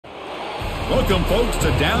Welcome, folks, to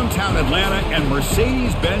downtown Atlanta and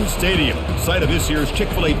Mercedes-Benz Stadium, site of this year's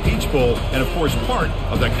Chick-fil-A Peach Bowl and, of course, part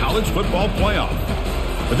of the college football playoff.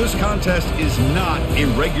 But this contest is not a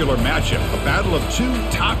regular matchup, a battle of two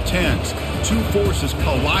top tens, two forces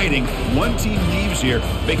colliding. One team leaves here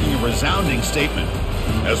making a resounding statement,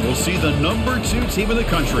 as we'll see the number 2 team in the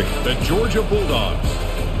country, the Georgia Bulldogs,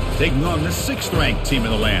 taking on the 6th-ranked team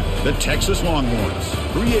in the land, the Texas Longhorns.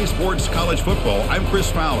 3A Sports College Football, I'm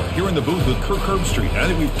Chris Fowler, here in the booth with Kirk Herbstreit. I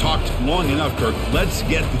think we've talked long enough, Kirk. Let's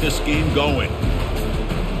get this game going.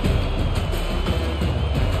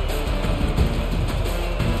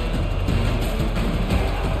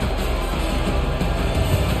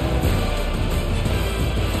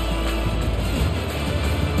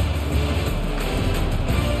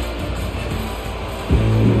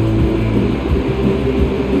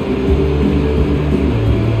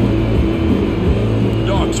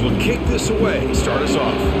 Away, start us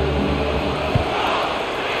off.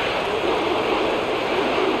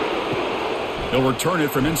 They'll return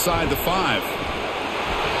it from inside the 5.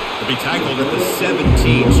 They'll be tackled at the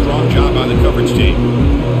 17. Strong job by the coverage team.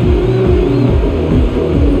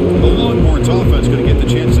 The Longhorns offense going to get the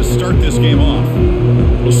chance to start this game off.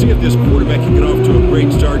 We'll see if this quarterback can get off to a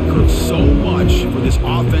great start. Kirk, so much for this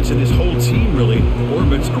offense and this whole team really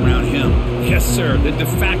orbits around him. Yes, sir. The de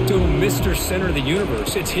facto Mr. Center of the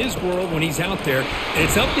universe. It's his world when he's out there, and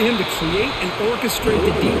it's up to him to create and orchestrate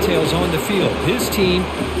the details on the field. His team,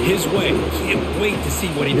 his way. Can't wait to see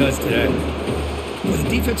what he does today. Well, the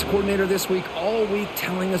defense coordinator this week, all week,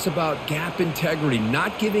 telling us about gap integrity,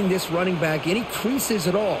 not giving this running back any creases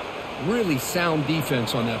at all. Really sound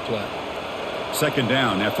defense on that play. 2nd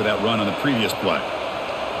down after that run on the previous play.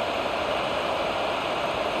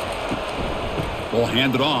 Ball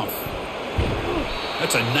handed off.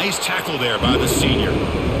 That's a nice tackle there by the senior.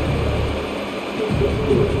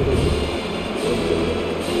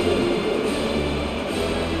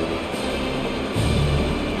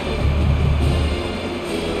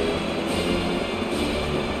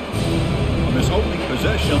 On this opening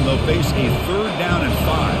possession, they'll face a 3rd down and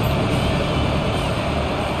 5.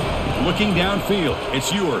 Looking downfield,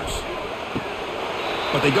 it's yours.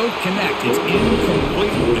 But they don't connect. It's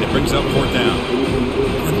incomplete, and it brings up 4th down.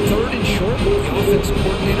 On 3rd and short, the offensive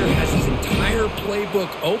coordinator has his entire playbook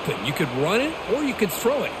open. You could run it or you could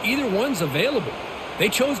throw it. Either one's available. They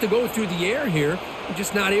chose to go through the air here. They're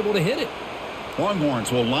just not able to hit it.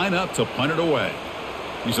 Longhorns will line up to punt it away.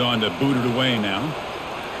 He's on to boot it away now.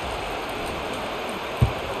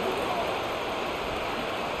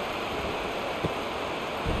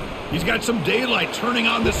 He's got some daylight, turning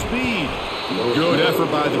on the speed. Good effort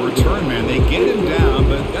by the return man. They get him down,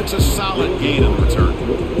 but that's a solid gain on the return.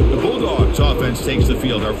 The Bulldogs offense takes the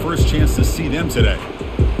field. Our first chance to see them today.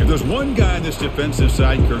 If there's one guy on this defensive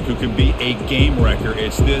side, Kirk, who can be a game wrecker,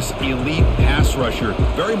 it's this elite pass rusher,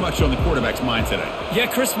 very much on the quarterback's mind today. Yeah,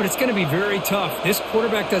 Chris, but it's going to be very tough. This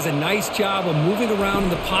quarterback does a nice job of moving around in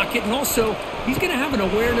the pocket, and also he's going to have an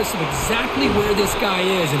awareness of exactly where this guy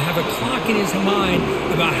is and have a clock in his mind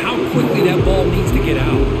about how quickly that ball needs to get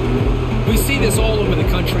out. We see this all over the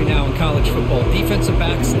country now in college football. Defensive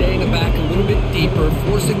backs staying back a little bit deeper,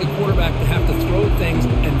 forcing the quarterback to have to throw things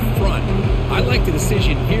in front. I like the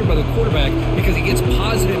decision here by the quarterback because he gets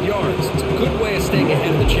positive yards. It's a good way of staying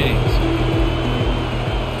ahead of the chains.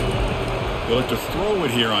 They'll look to throw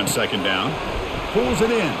it here on 2nd down. Pulls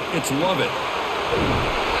it in. It's Lovett.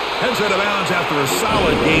 Heads out of bounds after a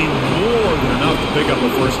solid gain, more than enough to pick up a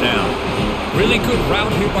 1st down. Really good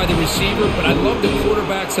route here by the receiver, but I love the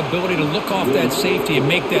quarterback's ability to look off that safety and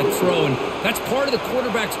make that throw, and that's part of the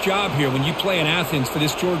quarterback's job here when you play in Athens for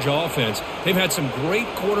this Georgia offense. They've had some great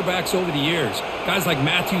quarterbacks over the years, guys like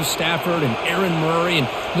Matthew Stafford and Aaron Murray, and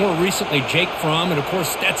more recently Jake Fromm, and of course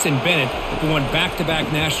Stetson Bennett, who won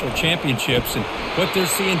back-to-back national championships. And what they're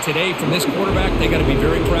seeing today from this quarterback, they got to be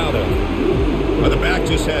very proud of. Well, the back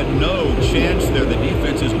just had no chance there. The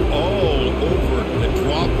defense is all over the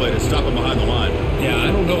draw play to stop him behind the line. Yeah, I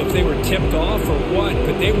don't know if they were tipped off or what,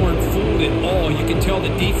 but they weren't fooled at all. You can tell the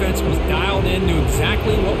defense was dialed in, knew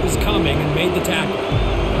exactly what was coming, and made the tackle.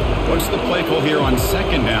 What's the play call here on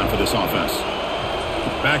 2nd down for this offense?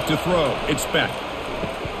 Back to throw. It's Beck.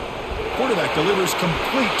 Quarterback delivers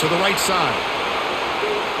complete to the right side.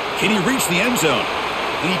 Can he reach the end zone?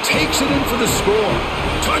 And he takes it in for the score.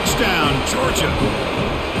 Touchdown, Georgia.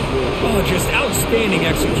 Oh, just outstanding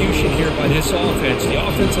execution here by this offense. The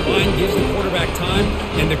offensive line gives the quarterback time,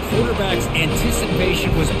 and the quarterback's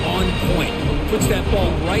anticipation was on point. Puts that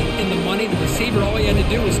ball right in the money. The receiver, all he had to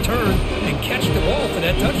do was turn and catch the ball for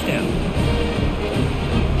that touchdown.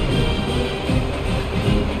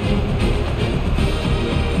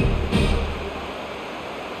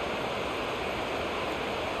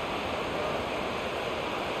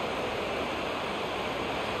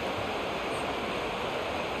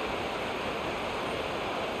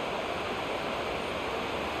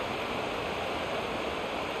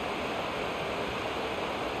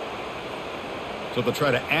 So they'll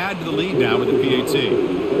try to add to the lead now with the PAT.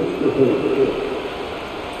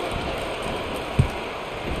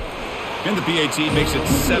 And the PAT makes it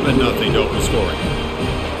 7-0 open scoring.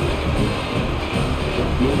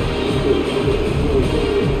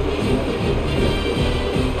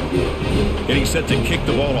 Getting set to kick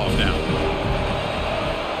the ball off now.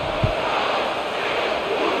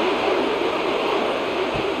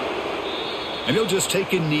 And he'll just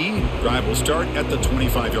take a knee. Drive will start at the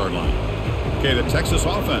 25-yard line. Okay, the Texas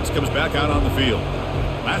offense comes back out on the field.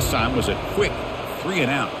 Last time was a quick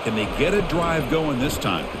 3-and-out. Can they get a drive going this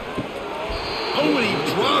time? Oh, and he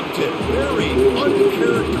dropped it. Very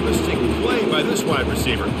uncharacteristic play by this wide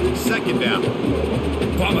receiver. Second down.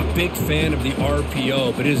 Well, I'm a big fan of the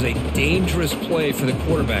RPO, but it is a dangerous play for the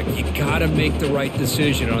quarterback. You got to make the right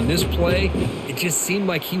decision. On this play, it just seemed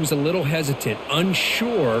like he was a little hesitant,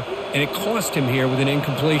 unsure, and it cost him here with an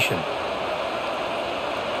incompletion.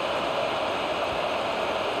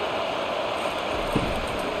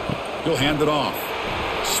 He'll hand it off.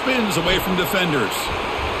 Spins away from defenders.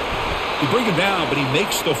 They bring him down, but he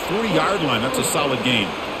makes the 40-yard line. That's a solid gain.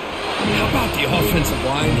 How about the offensive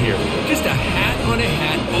line here? Just a hat on a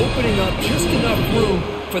hat, opening up just enough room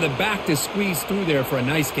for the back to squeeze through there for a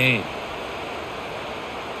nice gain.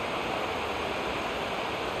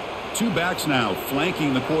 Two backs now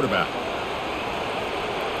flanking the quarterback.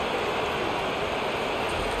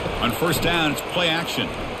 On first down, it's play action.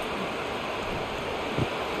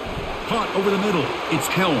 Caught over the middle. It's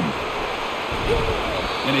Helm.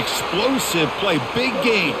 An explosive play. Big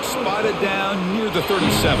gain. Spotted down near the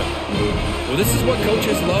 37. Well, this is what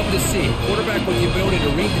coaches love to see. Quarterback with the ability to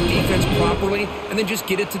read the defense properly and then just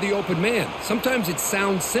get it to the open man. Sometimes it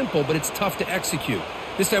sounds simple, but it's tough to execute.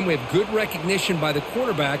 This time we have good recognition by the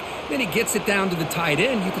quarterback. Then he gets it down to the tight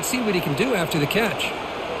end. You can see what he can do after the catch.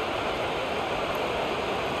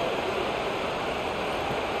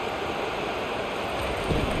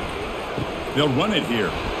 They'll run it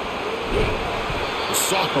here. The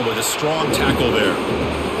sophomore with a strong tackle there.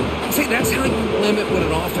 See, that's how you limit what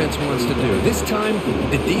an offense wants to do. This time,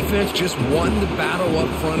 the defense just won the battle up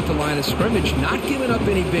front at the line of scrimmage, not giving up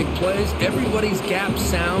any big plays. Everybody's gap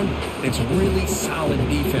sound. It's really solid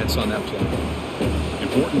defense on that play.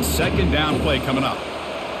 Important second down play coming up.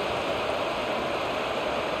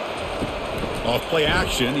 Off play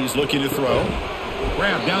action, he's looking to throw.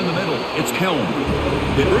 Grab down the middle. It's Helm.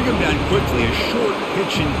 They bring him down quickly. A short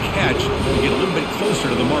pitch and catch to get a little bit closer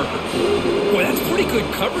to the marker. Boy, that's pretty good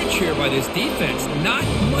coverage here by this defense. Not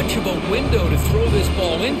much of a window to throw this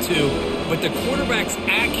ball into, but the quarterback's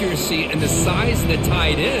accuracy and the size of the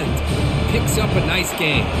tight end picks up a nice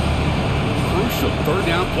gain. Crucial third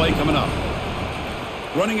down play coming up.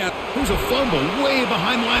 Running out. There's a fumble way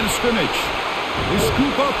behind the line of scrimmage. They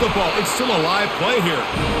scoop up the ball. It's still a live play here.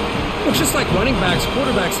 Well, just like running backs,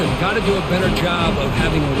 quarterbacks have got to do a better job of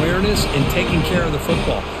having awareness and taking care of the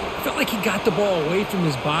football. I felt like he got the ball away from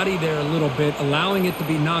his body there a little bit, allowing it to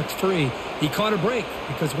be knocked free. He caught a break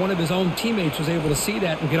because one of his own teammates was able to see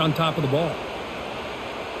that and get on top of the ball.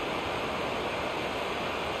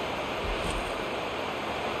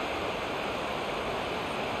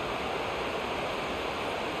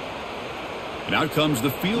 And out comes the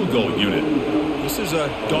field goal unit. This is a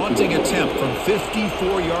daunting attempt from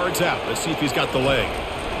 54 yards out. Let's see if he's got the leg.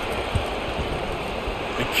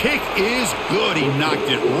 The kick is good. He knocked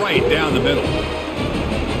it right down the middle.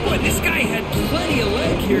 Boy, this guy had plenty of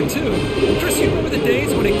leg here, too. Chris, you remember the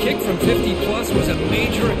days when a kick from 50-plus was a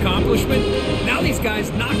major accomplishment? Now these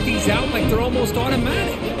guys knock these out like they're almost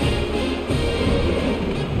automatic.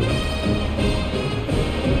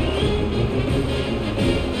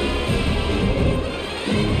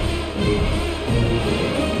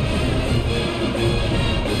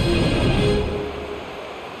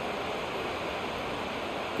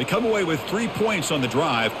 They come away with 3 points on the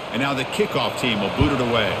drive, and now the kickoff team will boot it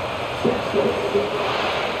away.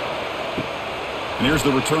 And here's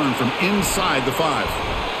the return from inside the 5.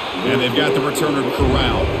 And they've got the returner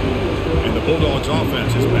corralled. And the Bulldogs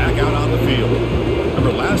offense is back out on the field.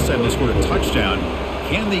 Remember, last time they scored a touchdown.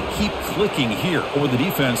 Can they keep clicking here, or will the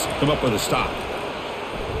defense come up with a stop?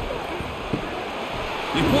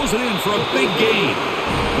 He pulls it in for a big gain.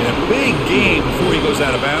 And a big gain before he goes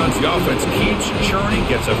out of bounds. The offense keeps churning,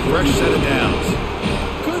 gets a fresh set of downs.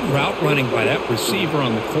 Good route running by that receiver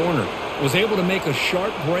on the corner. Was able to make a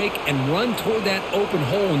sharp break and run toward that open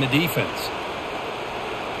hole in the defense.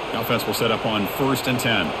 The offense will set up on 1st and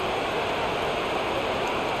 10.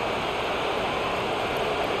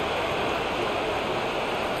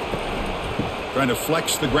 Trying to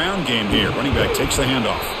flex the ground game here. Running back takes the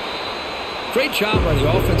handoff. Great job by the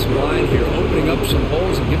offensive line here, opening up some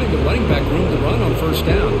holes and giving the running back room to run on first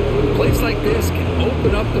down. Plays like this can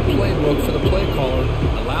open up the playbook for the play caller,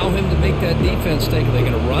 allow him to make that defense think, are they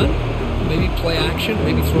going to run? Maybe play action,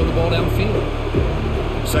 maybe throw the ball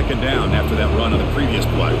downfield. Second down after that run on the previous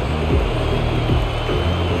play.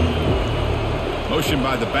 Motion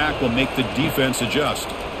by the back will make the defense adjust.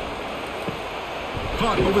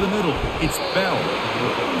 Caught over the middle. It's Bell.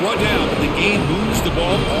 Brought down, but the gain moves the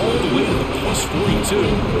ball all the way to the plus 42.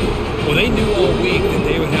 Well, they knew all week that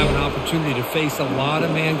they would have an opportunity to face a lot of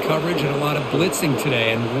man coverage and a lot of blitzing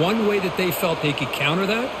today. And one way that they felt they could counter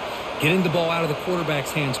that, getting the ball out of the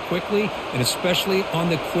quarterback's hands quickly, and especially on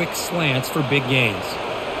the quick slants for big gains.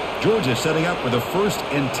 Georgia setting up with a 1st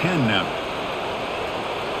and 10 now.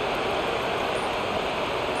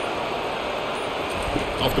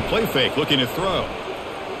 Off the play fake, looking to throw.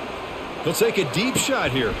 He'll take a deep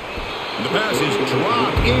shot here. And the pass is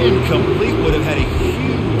dropped incomplete. Would have had a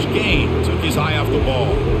huge gain. Took his eye off the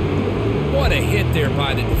ball. What a hit there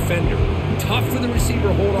by the defender. Tough for the receiver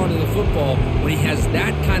to hold on to the football when he has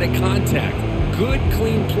that kind of contact. Good,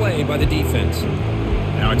 clean play by the defense.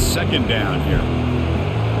 Now it's second down here.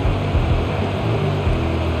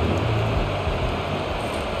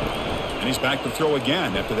 And he's back to throw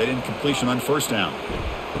again after that incompletion on first down.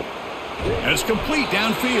 And it's complete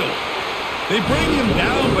downfield. They bring him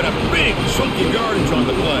down, but a big chunky yardage on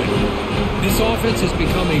the play. This offense has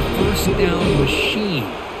become a first down machine,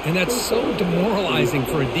 and that's so demoralizing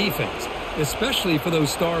for a defense, especially for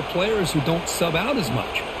those star players who don't sub out as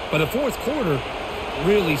much. But the fourth quarter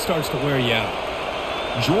really starts to wear you out.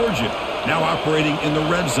 Georgia now operating in the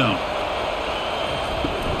red zone.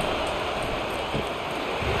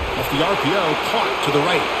 Off the RPO, caught to the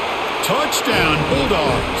right. Touchdown,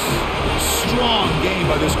 Bulldogs. Strong game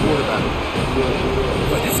by this quarterback.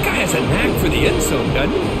 But this guy has a knack for the end zone,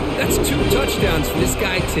 doesn't he? That's 2 touchdowns for this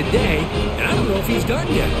guy today, and I don't know if he's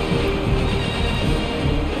done yet.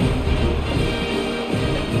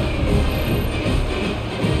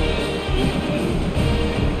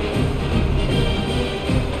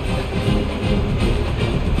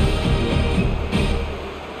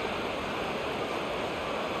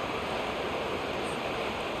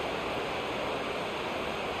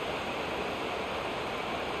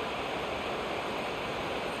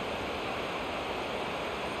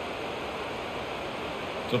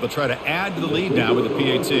 So they'll try to add to the lead now with the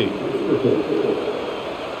PAT.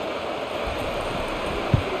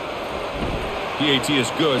 PAT is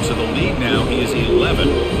good, so the lead now is 11.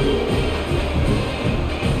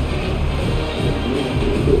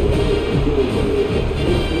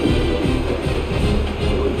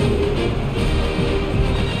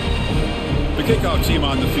 The kickoff team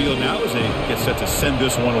on the field now as they get set to send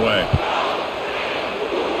this one away.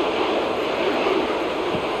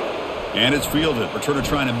 And it's fielded. Returner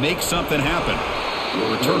trying to make something happen.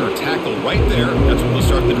 Returner tackle right there. That's when they'll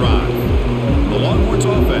start the drive. The Longhorns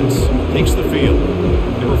offense takes the field.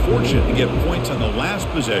 They were fortunate to get points on the last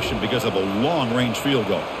possession because of a long-range field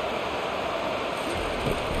goal.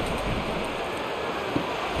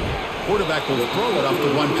 Quarterback will throw it off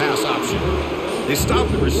the one-pass option. They stop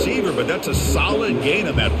the receiver, but that's a solid gain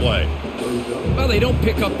on that play. Well, they don't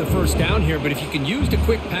pick up the first down here, but if you can use the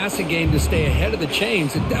quick passing game to stay ahead of the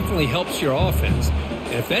chains, it definitely helps your offense.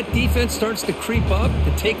 And if that defense starts to creep up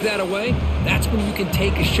to take that away, that's when you can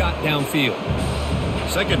take a shot downfield.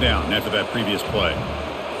 Second down after that previous play.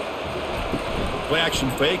 Play action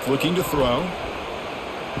fake, looking to throw.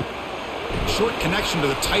 Short connection to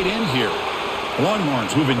the tight end here.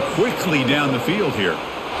 Longhorns moving quickly down the field here.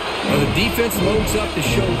 Well, the defense loads up to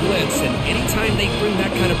show blitz, and anytime they bring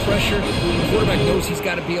that kind of pressure, the quarterback knows he's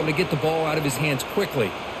got to be able to get the ball out of his hands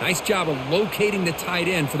quickly. Nice job of locating the tight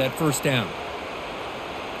end for that first down.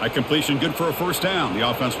 High completion, good for a first down. The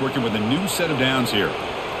offense working with a new set of downs here.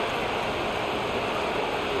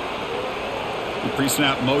 The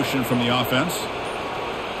pre-snap motion from the offense.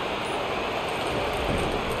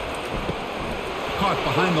 Caught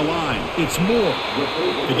behind the line. It's Moore.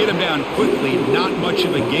 To get him down quickly, not much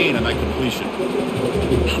of a gain on that completion.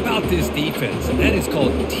 How about this defense? That is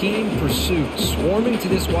called team pursuit. Swarming to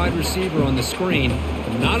this wide receiver on the screen,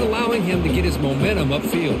 not allowing him to get his momentum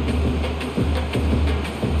upfield.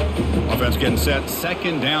 Offense getting set.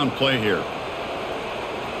 Second down play here.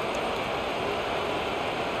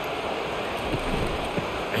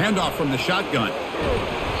 Handoff from the shotgun.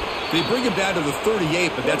 They bring him down to the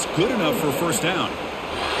 38, but that's good enough for a first down.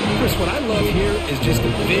 Chris, what I love here is just the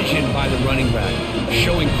vision by the running back.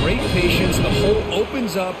 Showing great patience, the hole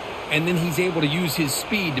opens up, and then he's able to use his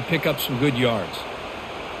speed to pick up some good yards.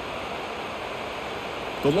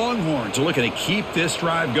 The Longhorns are looking to keep this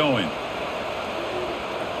drive going.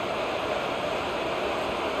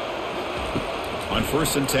 On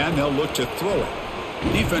 1st and 10, they'll look to throw it.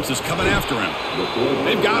 Defense is coming after him.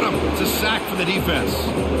 They've got him. It's a sack for the defense.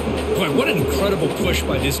 Boy, what an incredible push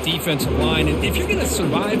by this defensive line. And if you're going to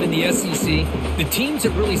survive in the SEC, the teams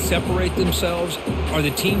that really separate themselves are the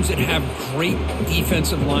teams that have great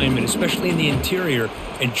defensive linemen, especially in the interior.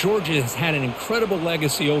 And Georgia has had an incredible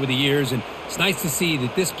legacy over the years, and it's nice to see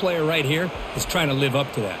that this player right here is trying to live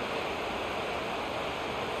up to that.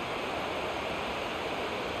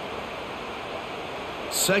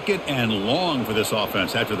 Second and long for this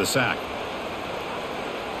offense after the sack.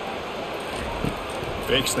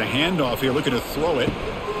 Fakes the handoff here, looking to throw it.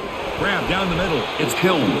 Grab down the middle. It's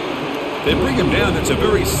Helm. They bring him down. That's a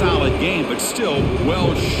very solid game, but still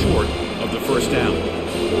well short of the first down.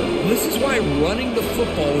 This is why running the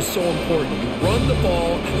football is so important. You run the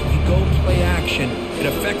ball and then you go play action. It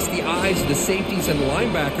affects the eyes of the safeties and the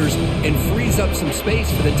linebackers and frees up some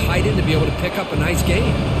space for the tight end to be able to pick up a nice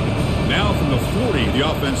gain. Now from the 40, the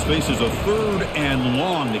offense faces a 3rd and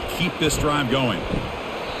long to keep this drive going.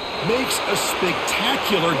 Makes a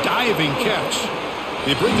spectacular diving catch.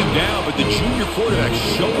 They bring him down, but the junior quarterback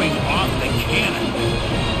showing off the cannon.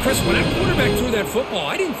 Chris, when that quarterback threw that football,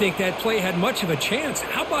 I didn't think that play had much of a chance.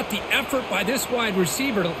 How about the effort by this wide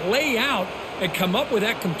receiver to lay out and come up with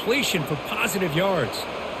that completion for positive yards?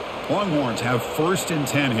 Longhorns have 1st and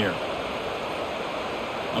 10 here.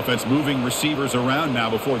 Offense moving receivers around now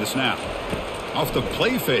before the snap. Off the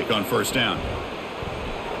play fake on 1st down.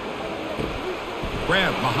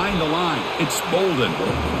 Grab behind the line. It's Bolden.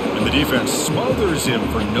 And the defense smothers him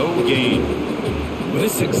for no gain. Well,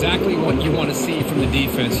 this is exactly what you want to see from the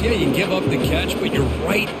defense. Yeah, you give up the catch, but you're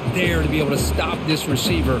right there to be able to stop this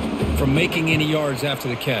receiver from making any yards after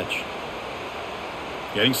the catch.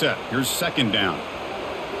 Getting set. Here's 2nd down.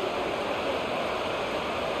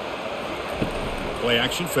 Play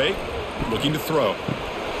action fake, looking to throw.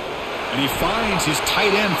 And he finds his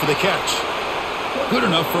tight end for the catch. Good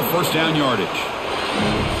enough for 1st down yardage.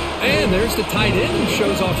 And there's the tight end who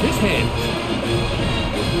shows off his hands.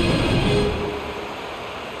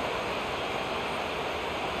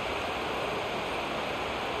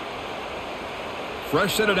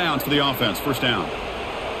 Fresh set of downs for the offense, 1st down.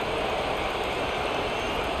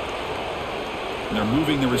 And they're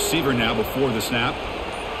moving the receiver now before the snap.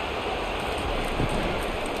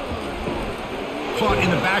 Caught in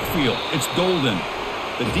the backfield. It's Golden.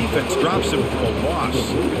 The defense drops him for a loss.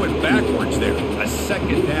 He went backwards there. A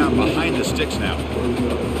 2nd down behind the sticks now.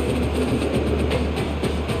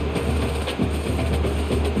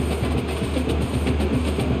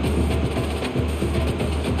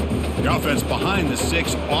 The offense behind the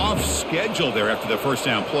 6, off schedule there after the 1st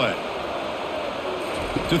down play.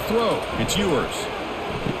 To throw, it's Ewers.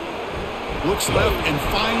 Looks left and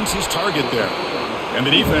finds his target there. And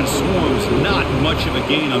the defense swarms, not much of a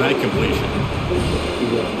gain on that completion.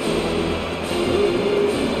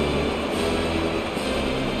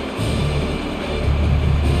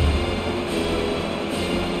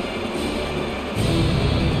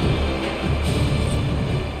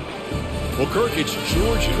 Well, Kirk, it's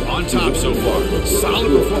Georgia on top so far.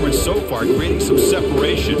 Solid performance so far, creating some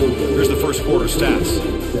separation. Here's the 1st quarter stats.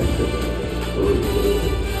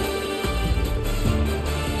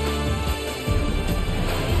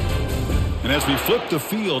 And as we flip the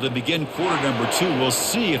field and begin quarter number 2, we'll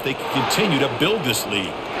see if they can continue to build this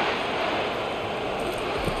lead.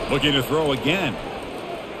 Looking to throw again.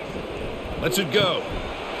 Lets it go.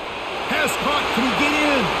 Pass caught. Can he get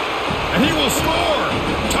in? And he will score.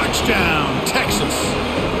 Touchdown, Texas.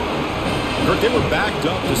 Kirk, they were backed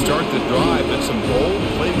up to start the drive, but some bold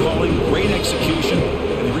play calling, great execution,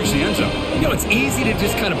 and they reached the end zone. You know, it's easy to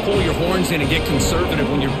just kind of pull your horns in and get conservative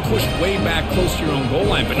when you're pushed way back close to your own goal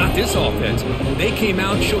line, but not this offense. They came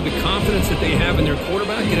out and showed the confidence that they have in their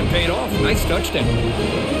quarterback, and it paid off. Nice touchdown.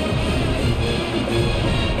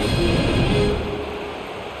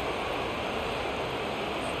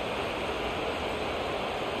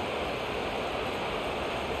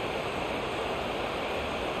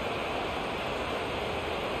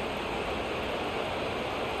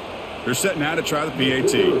 They're set now to try the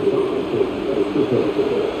PAT.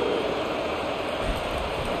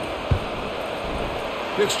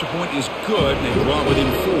 The extra point is good, and they draw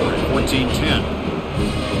within 4 at 14-10.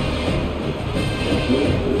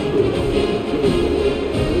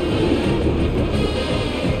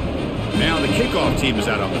 Now the kickoff team is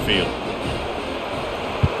out on the field.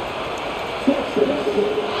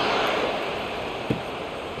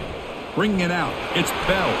 Bringing it out, it's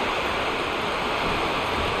Bell.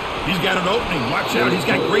 He's got an opening. Watch out. He's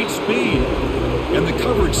got great speed. And the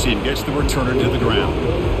coverage team gets the returner to the ground.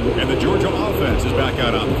 And the Georgia offense is back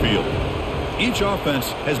out on the field. Each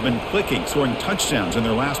offense has been clicking, scoring touchdowns in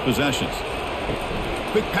their last possessions.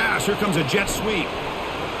 Quick pass. Here comes a jet sweep.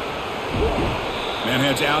 Man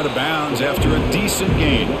heads out of bounds after a decent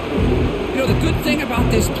gain. You know, the good thing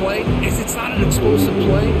about this play is it's not an explosive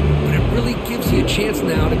play, but it really gives you a chance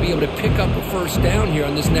now to be able to pick up a first down here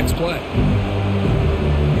on this next play.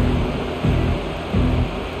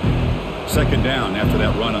 Second down after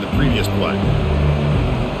that run on the previous play.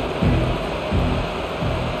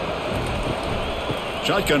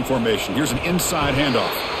 Shotgun formation. Here's an inside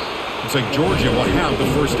handoff. Looks like Georgia will have the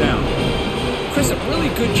first down. Chris, a really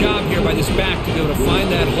good job here by this back to be able to find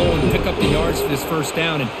that hole and pick up the yards for this first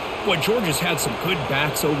down. And, boy, Georgia's had some good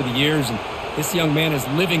backs over the years, and this young man is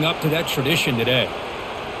living up to that tradition today.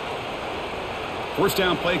 First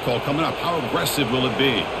down play call coming up. How aggressive will it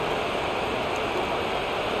be?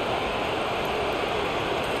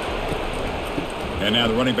 And now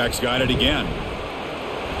the running back's got it again.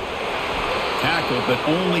 Tackle, but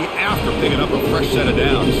only after picking up a fresh set of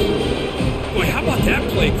downs. Boy, how about that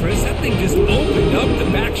play, Chris? That thing just opened up.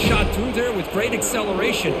 The back shot through there with great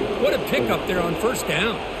acceleration. What a pickup there on first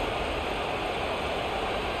down.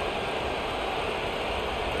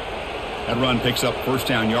 That run picks up first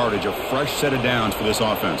down yardage, a fresh set of downs for this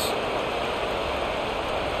offense.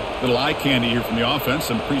 Little eye candy here from the offense,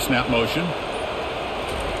 some pre-snap motion.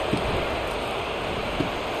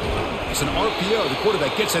 It's an RPO. The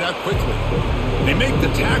quarterback gets it out quickly. They make the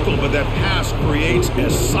tackle, but that pass creates a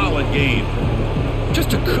solid gain.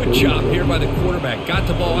 Just a good job here by the quarterback. Got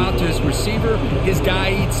the ball out to his receiver. His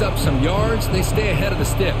guy eats up some yards. They stay ahead of the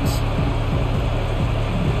sticks.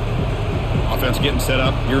 Offense getting set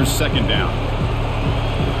up. Here's second down.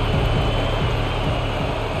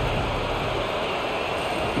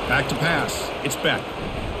 Back to pass. It's Beck.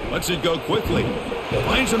 Lets it go quickly.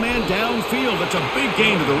 Finds a man downfield. That's a big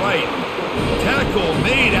gain to the right. Tackle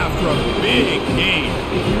made after a big gain.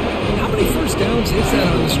 How many first downs is that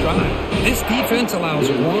on this drive? This defense allows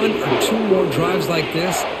one or two more drives like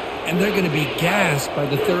this, and they're going to be gassed by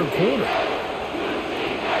the third quarter.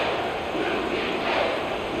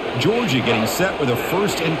 Georgia getting set with a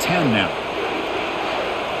 1st and 10 now.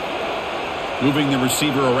 Moving the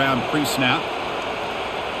receiver around pre-snap.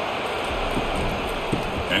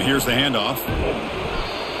 And here's the handoff.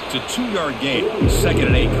 It's a 2-yard gain. 2nd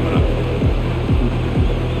and 8 coming up.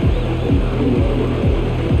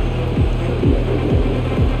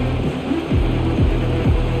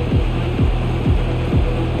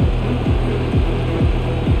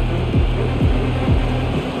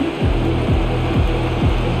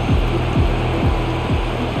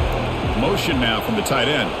 Motion now from the tight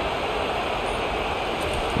end.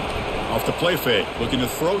 Off the play fake, looking to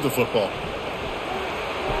throw the football.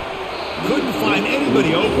 Couldn't find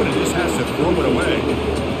anybody open and just has to throw it away.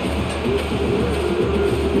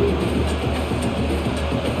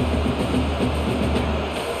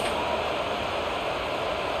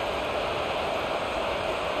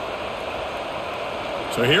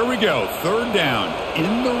 So here we go. 3rd down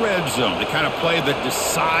in the red zone. The kind of play that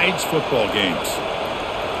decides football games.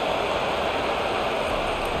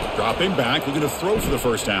 Dropping back, looking to throw for the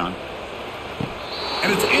first down.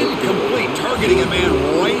 And it's incomplete, targeting a man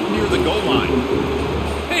right near the goal line.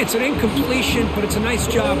 Hey, it's an incompletion, but it's a nice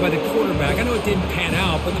job by the quarterback. I know it didn't pan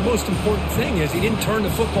out, but the most important thing is he didn't turn the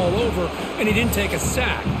football over and he didn't take a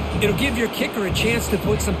sack. It'll give your kicker a chance to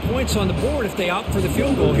put some points on the board if they opt for the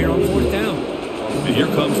field goal here on 4th down. And here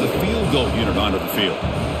comes the field goal unit onto the field.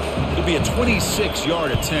 It'll be a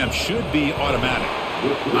 26-yard attempt, should be automatic.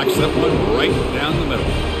 Knocks that one right down the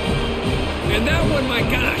middle. And that one, my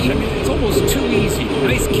gosh, I mean, it's almost too easy.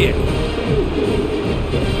 Nice kick.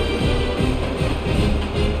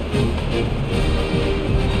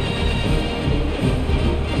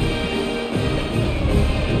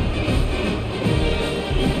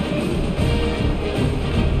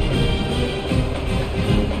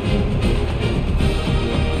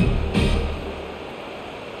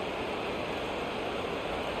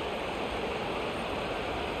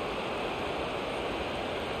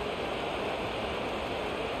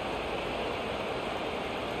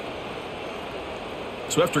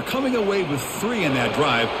 So after coming away with 3 in that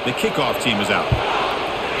drive, the kickoff team is out.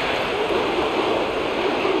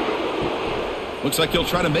 Looks like he'll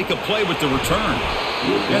try to make a play with the return.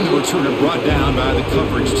 And the returner brought down by the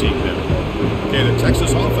coverage team there. Okay, the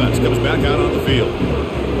Texas offense comes back out on the field.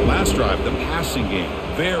 Last drive, the passing game,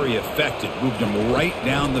 very effective. Moved them right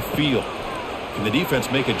down the field. Can the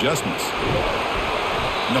defense make adjustments?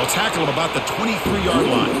 And they'll tackle him about the 23-yard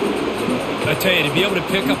line. I tell you, to be able to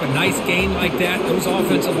pick up a nice gain like that, those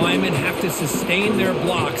offensive linemen have to sustain their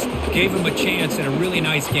blocks. Gave them a chance and a really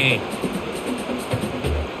nice gain.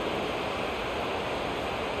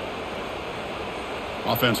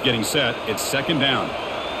 Offense getting set. It's second down.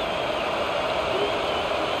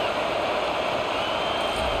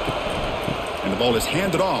 And the ball is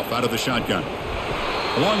handed off out of the shotgun.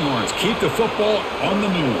 The Longhorns keep the football on the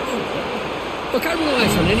move. Look, I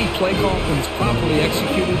realize on any play call, when it's properly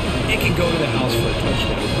executed, it can go to the house for a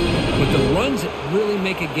touchdown. But the runs that really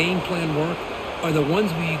make a game plan work are the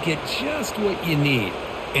ones where you get just what you need.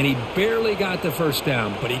 And he barely got the first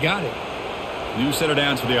down, but he got it. New set of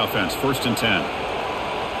downs for the offense. 1st and 10.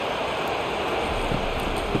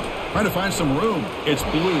 Trying to find some room. It's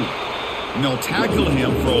Blue. And they'll tackle him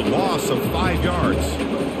for a loss of 5 yards.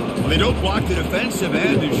 Well, they don't block the defensive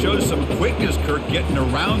end and show some quickness, Kirk, getting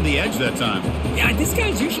around the edge that time. Yeah, this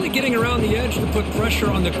guy's usually getting around the edge to put pressure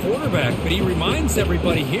on the quarterback, but he reminds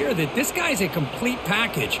everybody here that this guy's a complete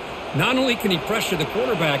package. Not only can he pressure the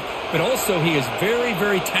quarterback, but also he is very,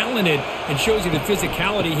 very talented and shows you the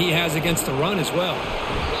physicality he has against the run as well.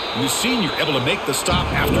 And the senior able to make the stop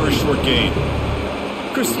after a short gain.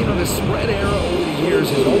 Chris, you know, the spread era over the years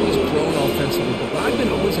has always grown offensively, but what I've been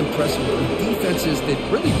always impressed with are defenses that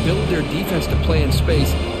really build their defense to play in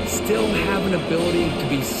space, still have an ability to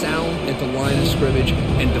be sound at the line of scrimmage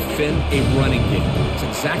and defend a running game. It's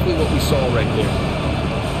exactly what we saw right there.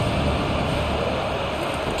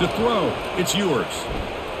 To throw, it's yours.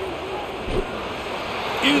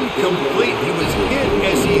 Incomplete. He was hit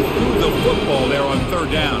as he threw the football there on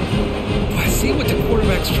 3rd down. I see what the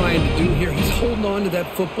quarterback's trying to do here. He's holding on to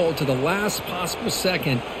that football to the last possible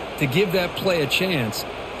second to give that play a chance,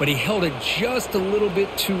 but he held it just a little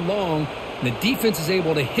bit too long, and the defense is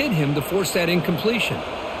able to hit him to force that incompletion.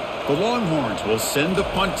 The Longhorns will send the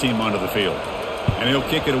punt team onto the field, and he'll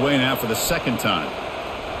kick it away now for the 2nd time.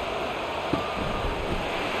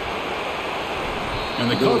 And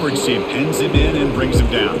the coverage team pins him in and brings him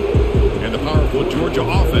down. And the powerful Georgia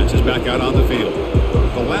offense is back out on the field.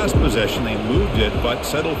 The last possession, they moved it, but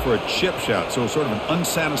settled for a chip shot, so sort of an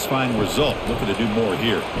unsatisfying result. Looking to do more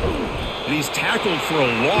here. And he's tackled for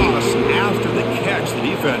a loss after the catch. The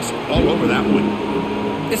defense all over that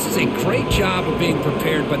one. This is a great job of being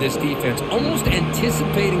prepared by this defense, almost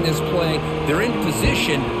anticipating this play. They're in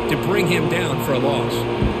position to bring him down for a loss.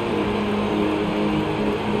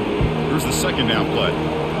 Here's the 2nd down play.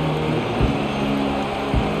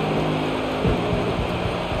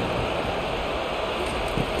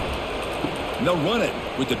 And they'll run it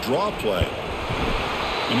with the draw play.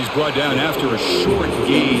 And he's brought down after a short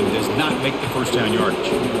gain. Does not make the 1st down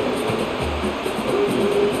yardage.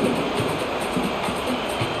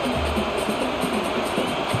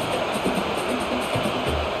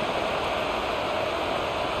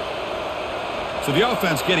 So the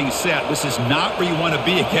offense getting set. This is not where you want to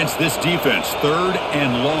be against this defense. 3rd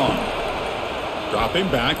and long. Dropping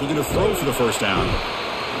back, looking to throw for the 1st down.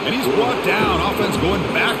 And he's brought down. Offense going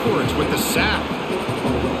backwards with the sack.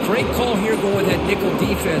 Great call here going with that nickel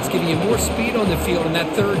defense, giving you more speed on the field in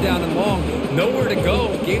that 3rd down and long. Nowhere to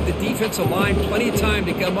go. Gave the defensive line plenty of time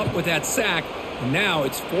to come up with that sack. And now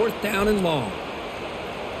it's 4th down and long.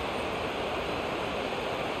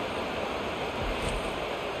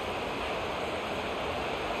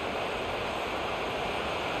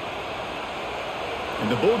 And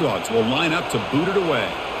the Bulldogs will line up to boot it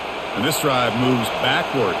away. And this drive moves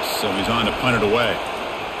backwards, so he's on to punt it away.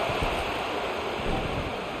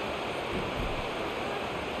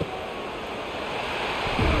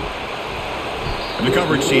 And the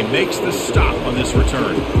coverage team makes the stop on this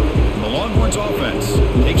return. And the Longhorns offense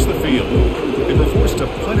takes the field. They were forced to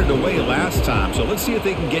punt it away last time, so let's see if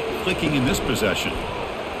they can get clicking in this possession.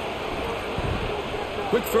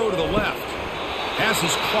 Quick throw to the left. Pass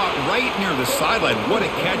is caught right near the sideline. What a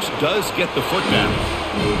catch. Does get the foot down.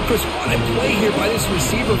 Chris, what a play here by this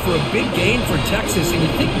receiver for a big gain for Texas. And you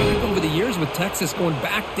think back over the years with Texas going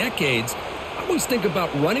back decades, I always think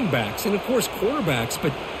about running backs and, of course, quarterbacks.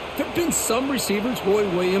 But there have been some receivers, Roy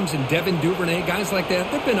Williams and Devin Duvernay, guys like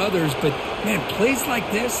that. There have been others. But, man, plays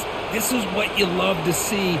like this is what you love to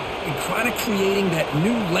see in kind of creating that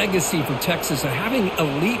new legacy for Texas of having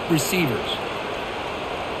elite receivers.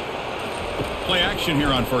 Play action here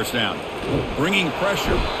on 1st down. Bringing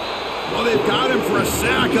pressure. Well, they've got him for a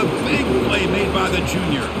sack. A big play made by the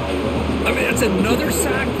junior. I mean, that's another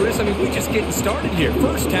sack, Chris. I mean, we're just getting started here.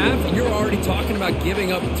 First half, and you're already talking about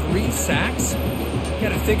giving up 3 sacks. You got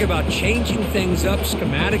to think about changing things up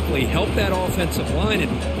schematically, help that offensive line,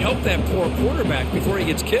 and help that poor quarterback before he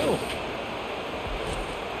gets killed.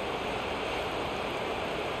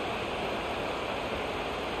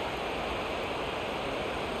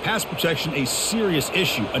 Pass protection, a serious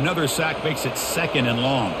issue. Another sack makes it 2nd and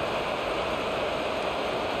long.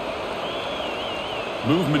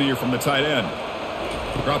 Movement here from the tight end.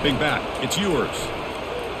 Dropping back. It's Ewers.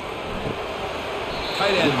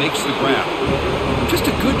 tight end makes the grab. Just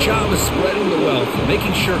a good job of spreading the wealth,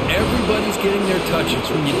 making sure everybody's getting their touches.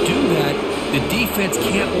 When you do that, the defense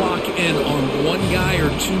can't lock in on one guy or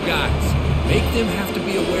two guys. Make them have to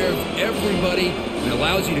be aware of everybody, and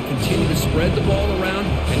allows you to continue to spread the ball around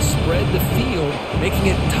and spread the field, making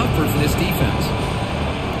it tougher for this defense.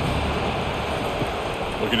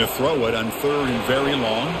 Looking to throw it on 3rd and very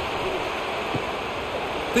long.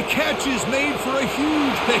 The catch is made for a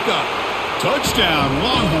huge pickup. Touchdown,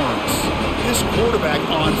 Longhorns. This quarterback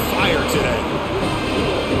on fire today.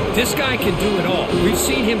 This guy can do it all. We've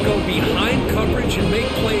seen him go behind coverage and make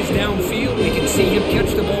plays downfield. We can see him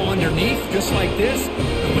catch the ball underneath, just like this.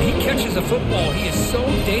 And when he catches a football, he is so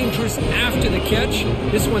dangerous after the catch.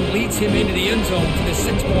 This one leads him into the end zone for the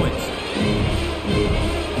 6 points.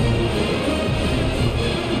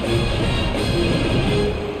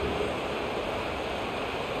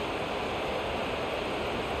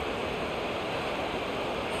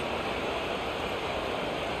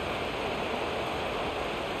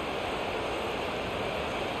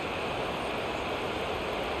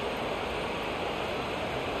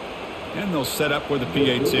 And they'll set up with a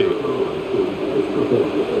PAT.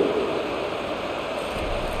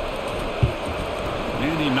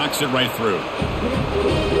 And he knocks it right through.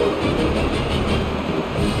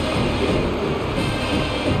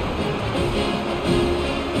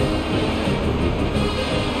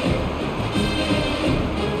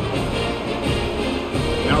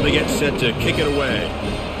 Now they get set to kick it away.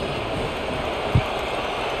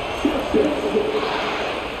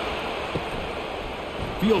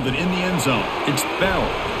 Fielded in the end zone. It's Bell.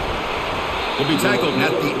 Will be tackled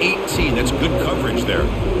at the 18. That's good coverage there.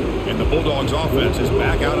 And the Bulldogs offense is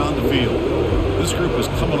back out on the field. This group is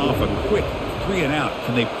coming off a quick 3-and-out.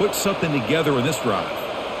 Can they put something together in this drive?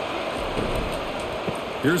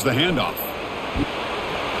 Here's the handoff.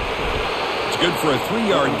 It's good for a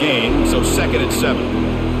 3-yard gain, so 2nd and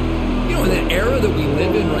 7. You know, in that era that we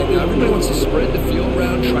live in right now, everybody wants to spread the field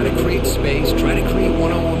around, try to create space, try to create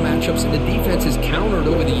one-on-one matchups, and the defense has countered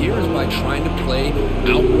over the years by trying to play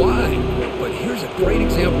out wide. But here's a great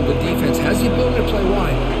example of a defense has the ability to play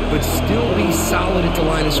wide, but still be solid at the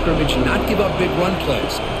line of scrimmage and not give up big run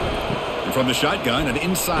plays. And from the shotgun, an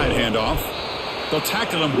inside handoff. They'll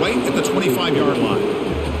tackle him right at the 25-yard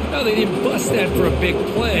line. Well, they didn't bust that for a big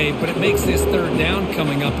play, but it makes this 3rd down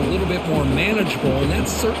coming up a little bit more manageable, and that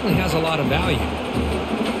certainly has a lot of value.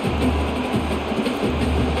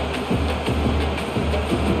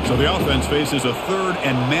 So the offense faces a 3rd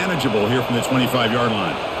and manageable here from the 25-yard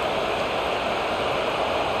line.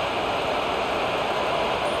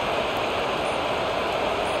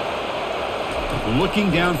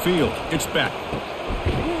 Looking downfield, it's Beck.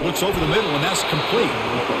 Looks over the middle, and that's complete.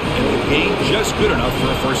 And the gain just good enough for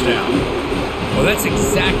a 1st down. Well, that's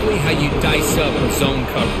exactly how you dice up zone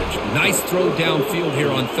coverage. Nice throw downfield here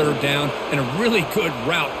on 3rd down, and a really good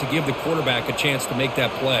route to give the quarterback a chance to make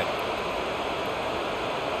that play.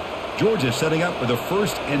 Georgia setting up with a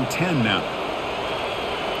 1st and 10 now.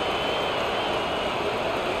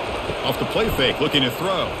 Off the play fake, looking to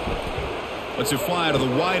throw. Lets it fly to the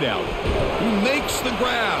wideout. Who makes the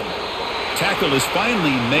grab? Tackle is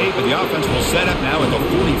finally made, but the offense will set up now at the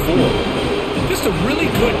 44. Just a really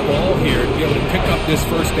good ball here to be able to pick up this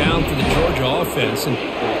 1st down for the Georgia offense. And,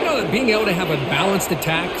 you know, being able to have a balanced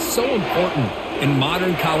attack is so important in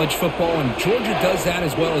modern college football, and Georgia does that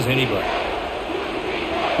as well as anybody.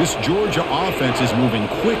 This Georgia offense is moving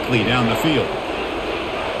quickly down the field.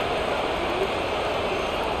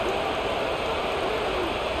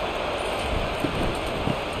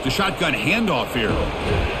 The shotgun handoff here.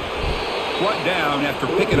 Brought down after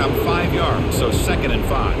picking up 5 yards, so 2nd and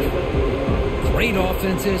 5. Great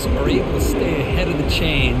offenses are able to stay ahead of the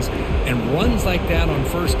chains, and runs like that on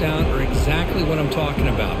 1st down are exactly what I'm talking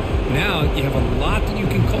about. Now you have a lot that you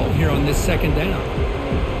can call here on this 2nd down.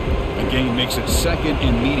 The gain makes it 2nd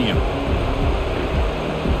and medium.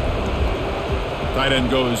 Tight end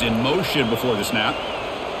goes in motion before the snap.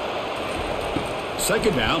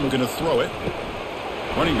 2nd down, looking to throw it.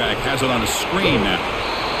 Running back has it on a screen now.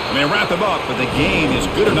 And they wrap him up, but the gain is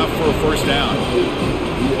good enough for a 1st down.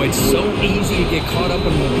 Boy, it's so easy to get caught up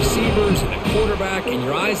in the receivers and the quarterback, and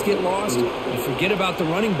your eyes get lost. You forget about the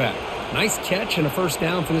running back. Nice catch and a 1st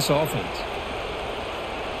down for this offense.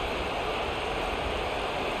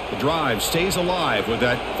 The drive stays alive with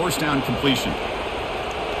that 1st down completion.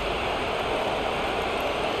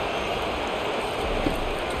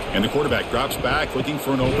 And the quarterback drops back looking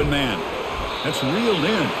for an open man. That's reeled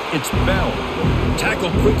in. It's Bell.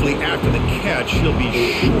 Tackled quickly after the catch. He'll be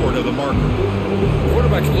short of the marker. The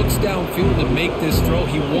quarterback looks downfield to make this throw.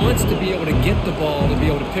 He wants to be able to get the ball to be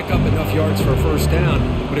able to pick up enough yards for a first down.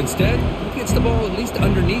 But instead, he gets the ball at least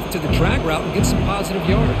underneath to the drag route and gets some positive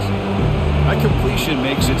yards. That completion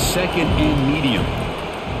makes it second and medium.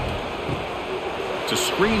 It's a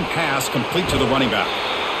screen pass complete to the running back.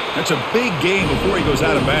 That's a big gain before he goes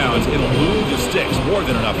out of bounds. It'll move the sticks more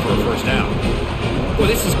than enough for a first down. Well,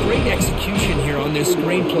 this is great execution here on this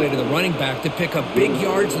screen play to the running back to pick up big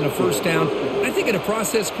yards and a first down. I think in the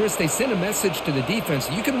process, Chris, they send a message to the defense.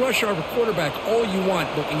 You can rush our quarterback all you want,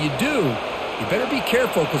 but when you do, you better be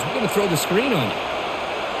careful because we're going to throw the screen on you.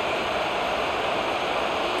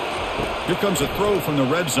 Here comes a throw from the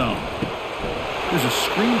red zone. Here's a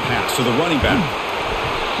screen pass to the running back.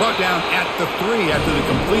 Brought down at the 3 after the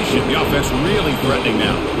completion. The offense really threatening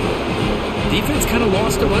now. Defense kind of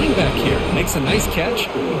lost a running back here. Makes a nice catch.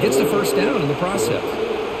 Gets the first down in the process.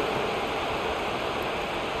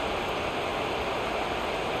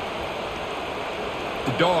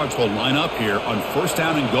 The Dogs will line up here on first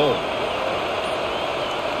down and goal.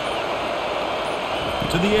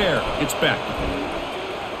 To the air. It's back.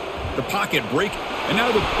 The pocket break. And now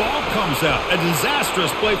the ball comes out. A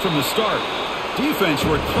disastrous play from the start. Defense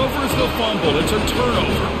recovers the fumble. It's a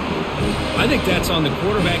turnover. I think that's on the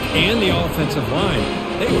quarterback and the offensive line.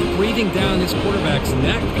 They were breathing down this quarterback's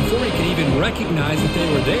neck before he could even recognize that they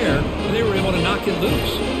were there, and they were able to knock it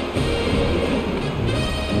loose.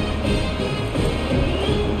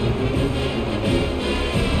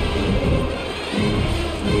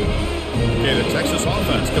 Okay, the Texas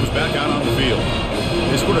offense comes back out on the field.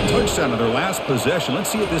 They scored a touchdown on their last possession. Let's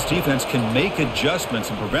see if this defense can make adjustments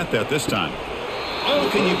and prevent that this time. Oh,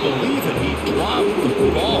 can you believe it? He dropped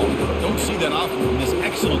the ball. Don't see that often from this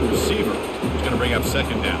excellent receiver. He's going to bring up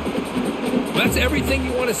second down. That's everything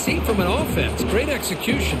you want to see from an offense. Great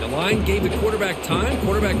execution. The line gave the quarterback time.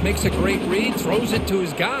 Quarterback makes a great read, throws it to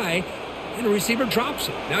his guy, and the receiver drops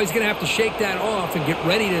it. Now he's going to have to shake that off and get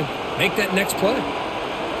ready to make that next play.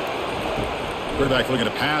 Quarterback looking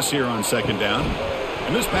to pass here on second down.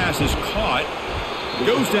 And this pass is caught.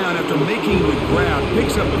 Goes down after making the grab,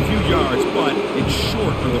 picks up a few yards, but it's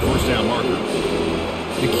short of the first down marker.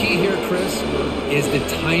 The key here, Chris, is the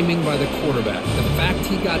timing by the quarterback. The fact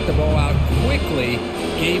he got the ball out quickly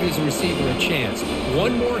gave his receiver a chance.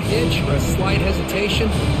 One more hitch or a slight hesitation,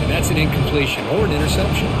 and that's an incompletion or an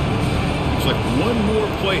interception. Looks like one more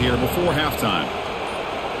play here before halftime.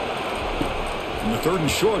 In the third and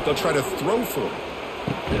short, they'll try to throw for it.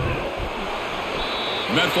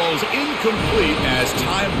 And that falls incomplete as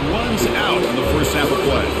time runs out on the first half of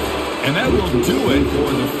play. And that will do it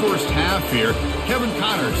for the first half here. Kevin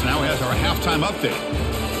Connors now has our halftime update.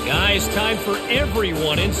 Guys, time for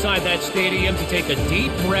everyone inside that stadium to take a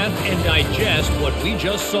deep breath and digest what we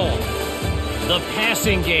just saw. The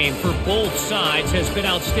passing game for both sides has been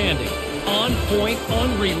outstanding. On point,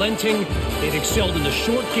 unrelenting. They've excelled in the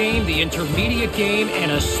short game, the intermediate game,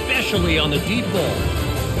 and especially on the deep ball.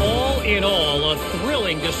 All in all, a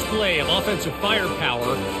thrilling display of offensive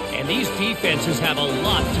firepower, and these defenses have a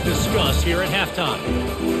lot to discuss here at halftime.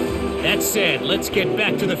 That said, let's get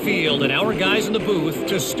back to the field and our guys in the booth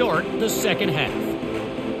to start the second half.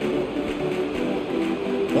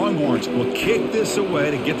 Longhorns will kick this away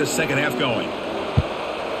to get the second half going.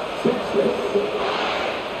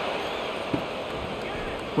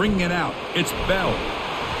 Bringing it out, it's Bell.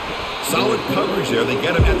 Solid coverage there. They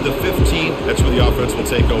get him at the 15. That's where the offense will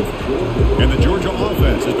take over. And the Georgia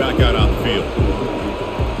offense is back out on the field.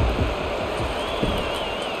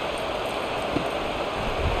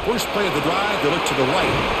 First play of the drive, they look to the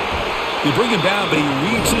right. They bring him down, but he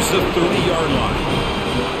reaches the 30-yard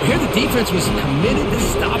line. Here the defense was committed to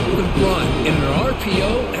stop the run. In an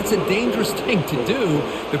RPO, that's a dangerous thing to do.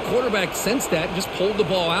 The quarterback sensed that and just pulled the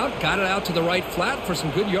ball out, got it out to the right flat for some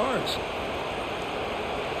good yards.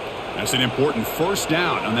 That's an important first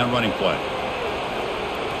down on that running play.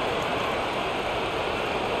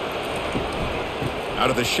 Out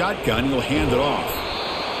of the shotgun, he'll hand it off.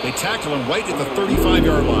 They tackle him right at the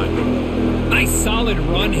 35-yard line. Nice solid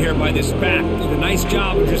run here by this back. Did a nice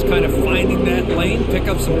job of just kind of finding that lane, pick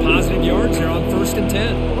up some positive yards here on 1st and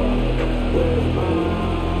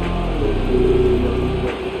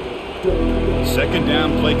 10. Second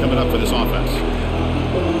down play coming up for this offense.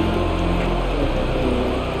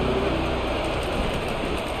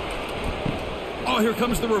 Oh, here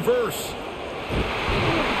comes the reverse.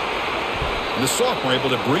 And the sophomore able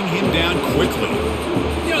to bring him down quickly.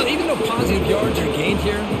 You know, even though positive yards are gained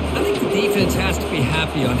here, I think the defense has to be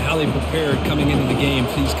happy on how they prepared coming into the game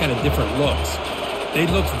for these kind of different looks. They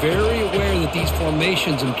looked very aware that these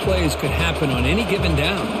formations and plays could happen on any given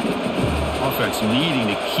down. Offense needing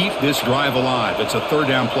to keep this drive alive. It's a third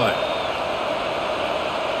down play.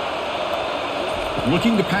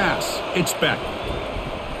 Looking to pass. It's Beck.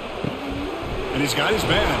 And he's got his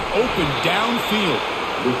man open downfield.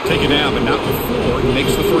 Taken down, but not before he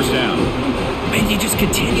makes the first down. And you just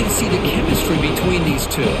continue to see the chemistry between these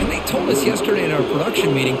two. And they told us yesterday in our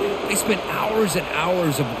production meeting, they spent hours and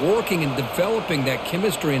hours of working and developing that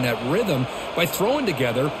chemistry and that rhythm by throwing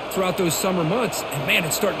together throughout those summer months. And, man,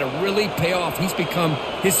 it's starting to really pay off. He's become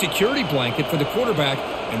his security blanket for the quarterback,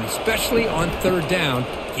 and especially on third down,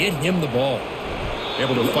 get him the ball.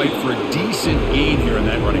 Able to fight for a decent gain here in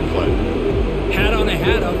that running play. Hat on a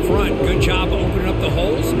hat up front. Good job opening up the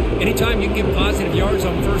holes. Anytime you can get positive yards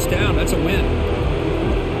on first down, that's a win.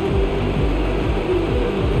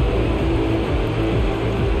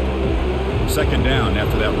 Second down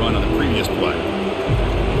after that run on the previous play.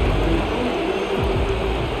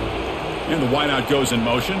 And the wideout goes in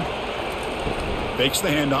motion. Fakes the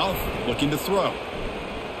handoff. Looking to throw.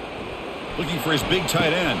 Looking for his big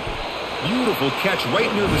tight end. Beautiful catch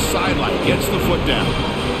right near the sideline. Gets the foot down.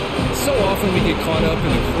 So often we get caught up in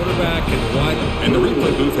the quarterback and wide. And the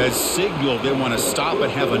replay booth has signaled they want to stop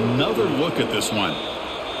and have another look at this one.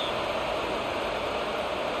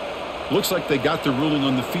 Looks like they got the ruling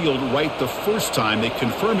on the field right the first time. They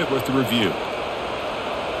confirm it with the review.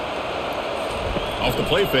 Off the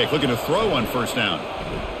play fake, looking to throw on first down.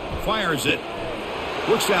 Fires it.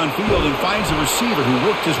 Looks downfield and finds a receiver who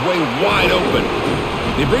worked his way wide open.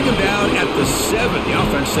 They bring him down at the 7. The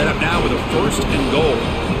offense set up now with a first and goal.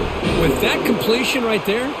 With that completion right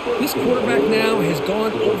there, this quarterback now has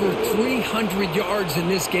gone over 300 yards in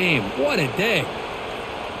this game. What a day.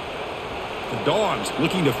 The Dogs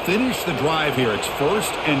looking to finish the drive here. It's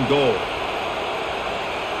first and goal.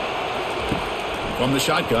 From the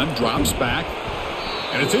shotgun, drops back.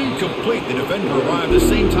 And it's incomplete. The defender arrived the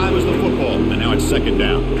same time as the football. And now it's second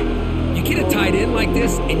down. You get a tight end like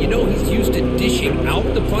this, and you know he's used to dishing out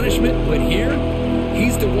the punishment. But here,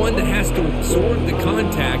 he's the one that has to absorb the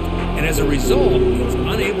contact. And as a result, he's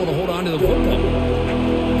unable to hold on to the football.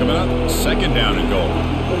 Coming up, second down and goal.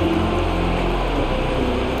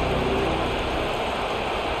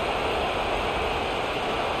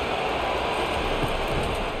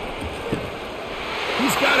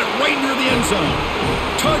 He's got it right near the end zone.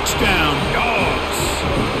 Touchdown, Dogs.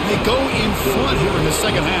 They go in front here in the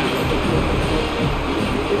second half.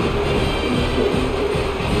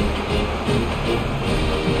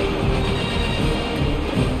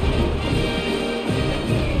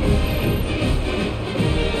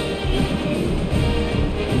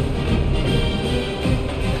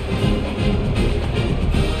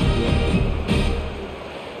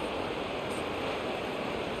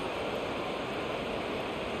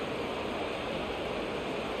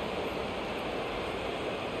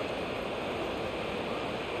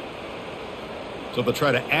 So they'll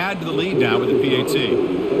try to add to the lead now with the PAT.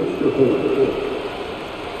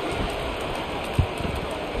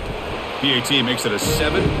 PAT makes it a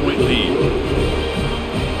 7-point lead.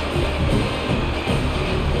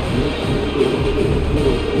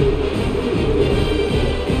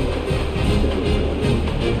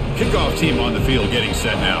 Kickoff team on the field getting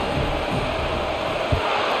set now.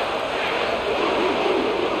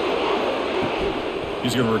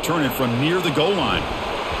 He's going to return it from near the goal line.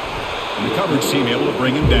 And the coverage team able to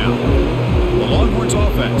bring him down. The Longhorns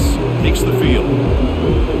offense takes the field.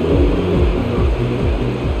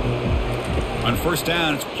 On first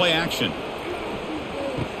down, it's play action.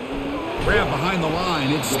 Grab behind the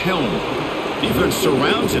line, it's Helm. Defense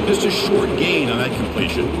surrounds him, just a short gain on that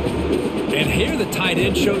completion. And here the tight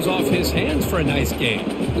end shows off his hands for a nice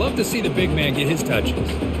game. Love to see the big man get his touches.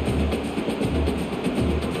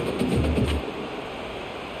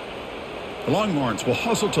 The Longhorns will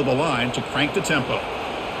hustle to the line to crank the tempo.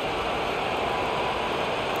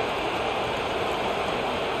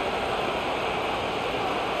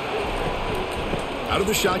 Out of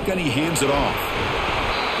the shotgun, he hands it off.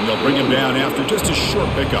 And they'll bring him down after just a short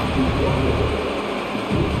pickup.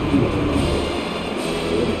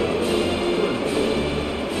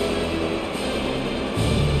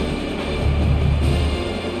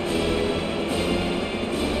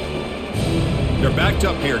 They're backed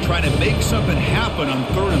up here, trying to make something happen on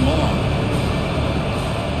third and long.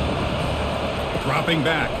 Dropping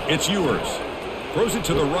back, it's Ewers. Throws it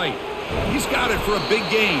to the right. He's got it for a big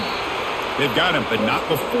gain. They've got him, but not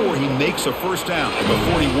before he makes a first down at the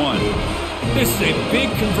 41. This is a big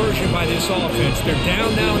conversion by this offense. They're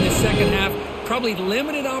down now in the second half. probably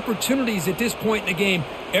limited opportunities at this point in the game.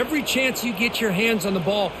 Every chance you get your hands on the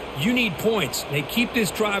ball, you need points. They keep this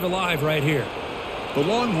drive alive right here. The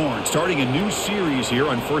Longhorns starting a new series here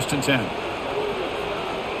on 1st and 10.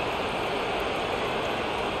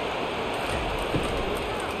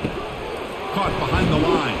 Caught behind the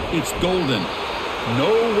line. It's Golden.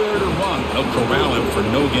 Nowhere to run. They'll corral him for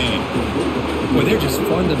no gain. Well, they're just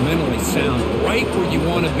fundamentally sound, right where you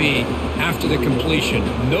want to be after the completion.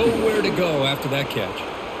 Nowhere to go after that catch.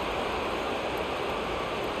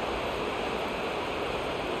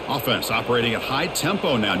 Offense operating at high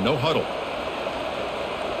tempo now. No huddle.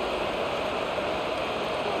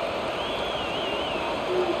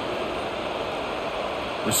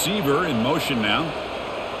 Receiver in motion now.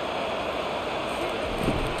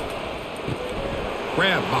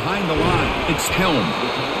 Grab behind the line. It's Helm.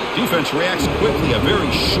 Defense reacts quickly. A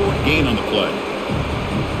very short gain on the play.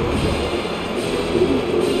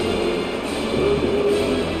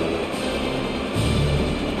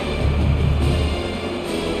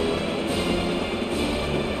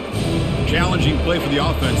 Challenging play for the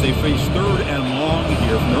offense. They face 3rd and long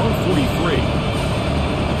here from their own 43.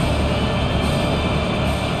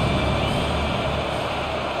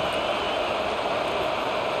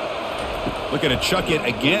 Looking to chuck it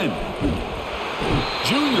again.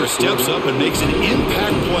 Junior steps up and makes an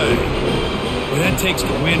impact play. Well, that takes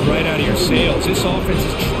the wind right out of your sails. This offense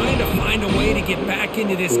is trying to find a way to get back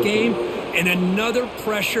into this game, and another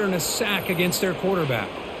pressure and a sack against their quarterback.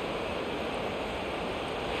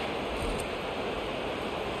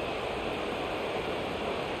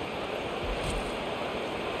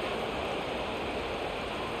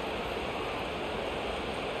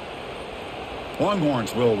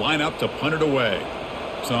 Longhorns will line up to punt it away.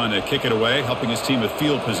 Son to kick it away, helping his team with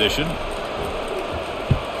field position.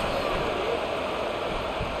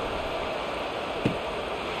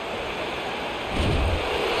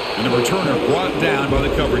 And the returner brought down by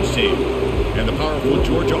the coverage team. And the powerful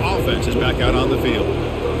Georgia offense is back out on the field.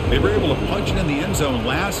 They were able to punch it in the end zone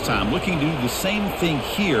last time, looking to do the same thing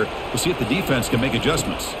here to see if the defense can make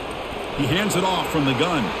adjustments. He hands it off from the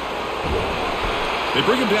gun. They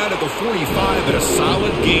bring him down at the 45 at a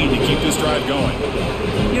solid gain to keep this drive going.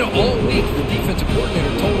 You know, all week the defensive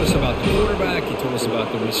coordinator told us about the quarterback. He told us about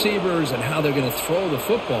the receivers and how they're going to throw the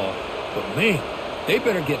football. But, man, they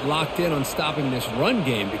better get locked in on stopping this run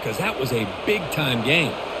game because that was a big-time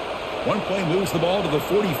game. One play moves the ball to the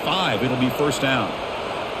 45. It'll be 1st down.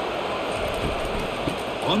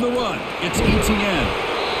 On the run, it's Etienne.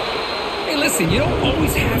 Hey, listen, you don't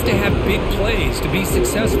always have to have big plays to be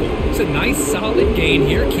successful. It's a nice, solid gain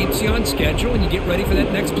here. Keeps you on schedule, and you get ready for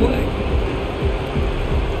that next play.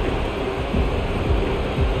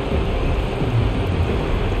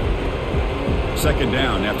 Second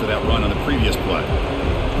down after that run on the previous play.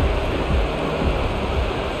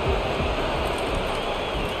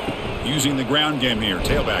 Using the ground game here.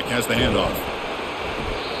 Tailback has the handoff.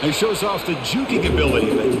 He shows off the juking ability,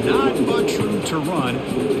 but not much room to run.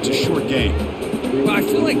 It's a short game. Well, I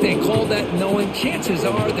feel like they called that knowing chances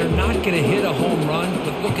are they're not going to hit a home run.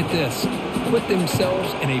 But look at this. Put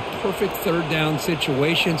themselves in a perfect 3rd down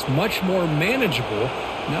situation. It's much more manageable.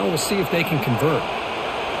 Now we'll see if they can convert.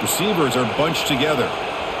 Receivers are bunched together.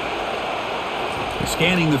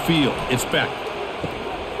 Scanning the field. It's Beck.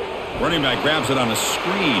 Running back grabs it on a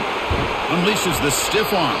screen. Unleashes the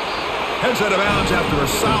stiff arm. Heads out of bounds after a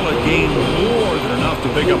solid gain, more than enough to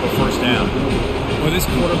pick up a 1st down. Well, this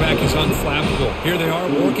quarterback is unflappable. Here they are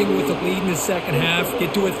working with the lead in the second half.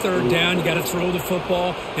 Get to a 3rd down. You got to throw the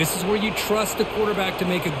football. This is where you trust the quarterback to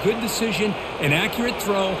make a good decision, an accurate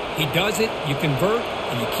throw. He does it. You convert,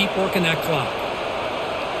 and you keep working that clock.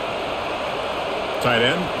 Tight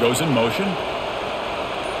end goes in motion.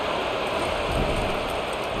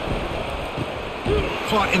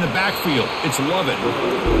 Caught in the backfield. It's Lovett.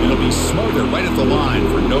 It'll be smothered right at the line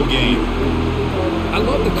for no gain. I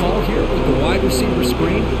love the call here with the wide receiver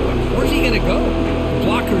screen. Where's he going to go? The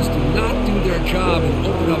blockers do not do their job and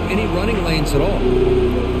open up any running lanes at all.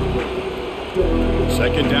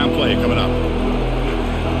 2nd down play coming up.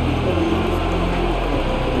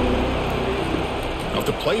 Off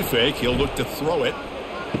the play fake, he'll look to throw it.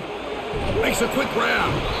 Makes a quick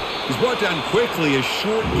grab. He's brought down quickly. A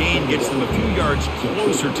short gain gets them a few yards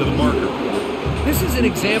closer to the marker. This is an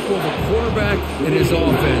example of a quarterback and his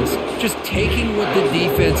offense just taking what the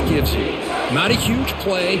defense gives you. Not a huge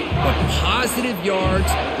play, but positive yards.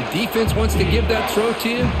 The defense wants to give that throw to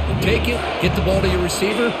you. You take it, get the ball to your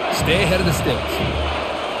receiver, stay ahead of the sticks.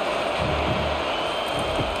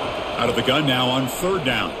 Out of the gun now on 3rd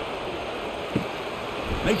down.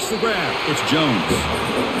 Makes the grab. It's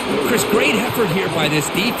Jones. Chris, great effort here by this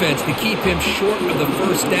defense to keep him short of the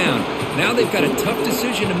first down. Now they've got a tough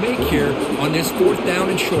decision to make here on this 4th down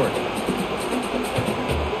and short.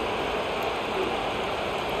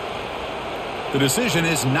 The decision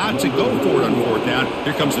is not to go for it on 4th down.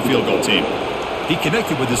 Here comes the field goal team. He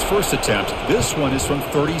connected with his first attempt. This one is from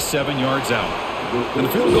 37 yards out. And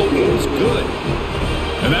the field goal is good.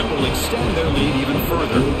 And that will extend their lead even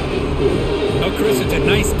further. Well, Chris, it's a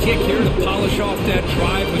nice kick here to polish off that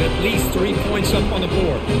drive with at least 3 points up on the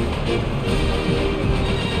board.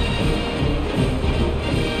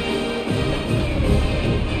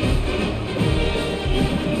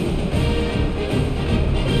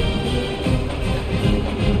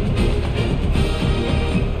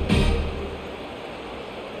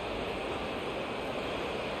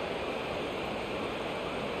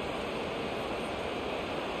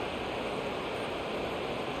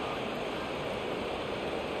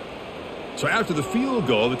 So after the field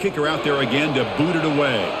goal, the kicker out there again to boot it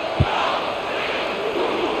away.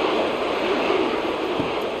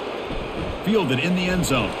 Fielded in the end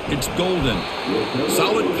zone. It's Golden.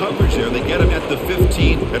 Solid coverage there. They get him at the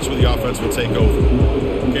 15. That's where the offense will take over.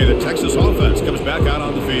 Okay, the Texas offense comes back out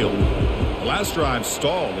on the field. The last drive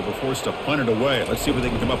stalled. They were forced to punt it away. Let's see what they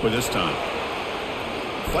can come up with this time.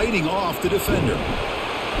 Fighting off the defender.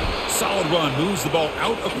 Solid run. Moves the ball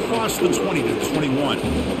out across the 20 to the 21.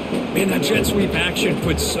 Man, that jet sweep action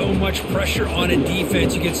puts so much pressure on a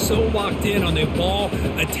defense. You get so locked in on the ball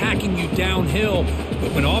attacking you downhill.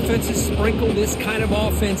 But when offenses sprinkle this kind of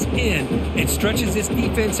offense in, it stretches this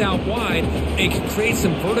defense out wide and can create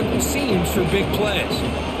some vertical seams for big plays.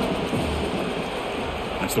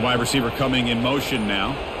 That's the wide receiver coming in motion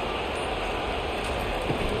now.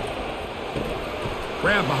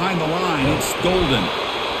 Grab behind the line. It's Golden.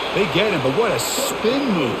 They get him, but what a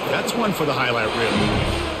spin move. That's one for the highlight reel.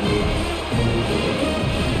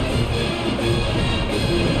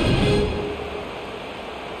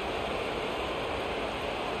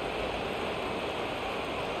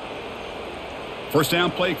 First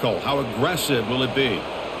down play call. How aggressive will it be?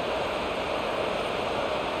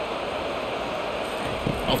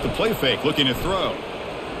 Off the play fake, looking to throw.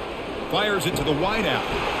 Fires it to the wideout.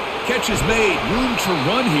 Catch is made. Room to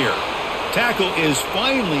run here. Tackle is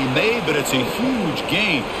finally made, but it's a huge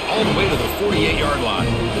gain all the way to the 48-yard line.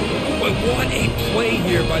 But what a play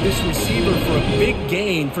here by this receiver for a big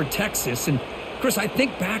gain for Texas. And, Chris, I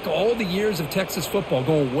think back all the years of Texas football,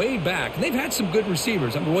 going way back, and they've had some good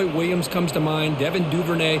receivers. Roy Williams comes to mind, Devin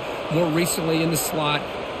Duvernay more recently in the slot.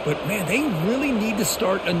 But, man, they really need to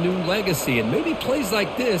start a new legacy, and maybe plays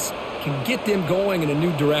like this can get them going in a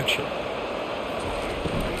new direction.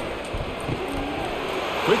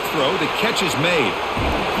 Quick throw. The catch is made.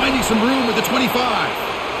 Finding some room at the 25.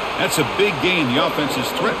 That's a big gain. The offense is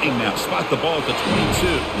threatening now. Spot the ball at the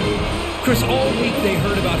 22. Chris, all week they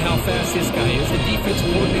heard about how fast this guy is. The defense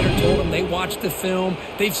coordinator told them they watched the film.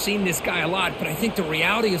 They've seen this guy a lot. But I think the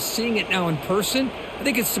reality of seeing it now in person, I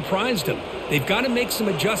think it's surprised them. They've got to make some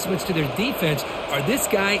adjustments to their defense, or this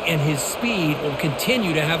guy and his speed will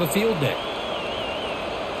continue to have a field day.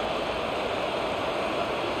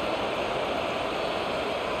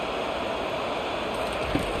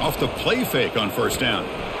 Off the play fake on first down.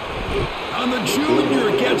 And the junior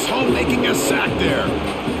gets home, making a sack there.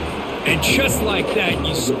 And just like that,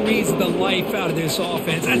 you squeeze the life out of this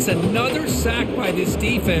offense. That's another sack by this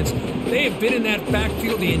defense. They have been in that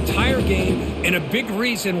backfield the entire game, and a big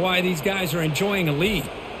reason why these guys are enjoying a lead.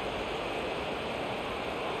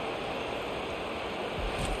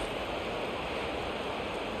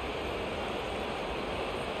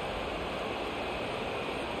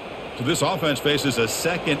 So this offense faces a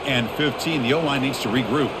 2nd and 15. The O-line needs to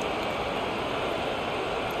regroup.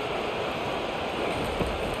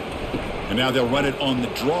 And now they'll run it on the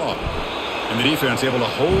draw. And the defense able to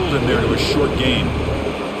hold him there to a short gain.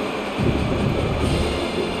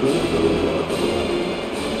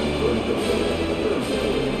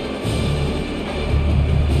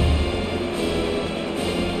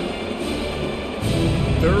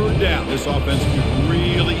 Third down. This offense could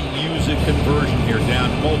really use a conversion here,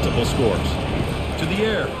 down multiple scores. To the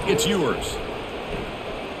air. It's Ewers.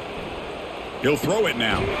 He'll throw it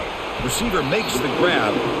now. Receiver makes the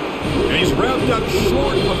grab. And he's wrapped up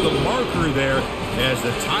short of the marker there as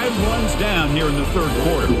the time runs down here in the third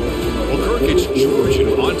quarter. Well, Kirk, it's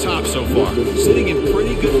Georgia on top so far. Sitting in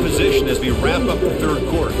pretty good position as we wrap up the third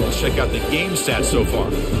quarter. Let's check out the game stats so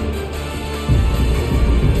far.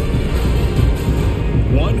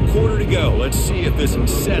 1 quarter to go. Let's see if this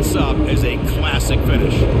sets up as a classic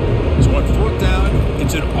finish. So on 4th down,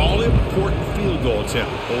 it's an all-important field goal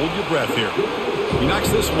attempt. Hold your breath here. He knocks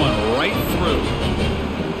this one right through.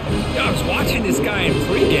 Yeah, I was watching this guy in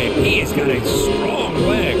pregame. He has got a strong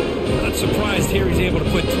leg. Not surprised here he's able to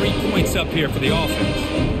put 3 points up here for the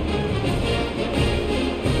offense.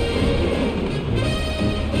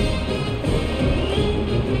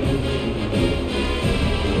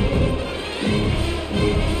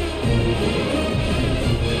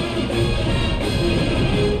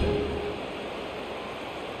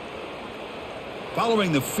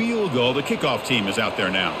 Following the field goal, the kickoff team is out there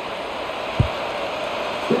now.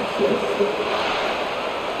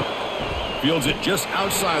 Fields it just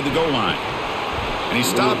outside the goal line. And he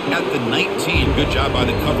stopped at the 19. Good job by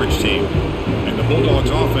the coverage team. And the Bulldogs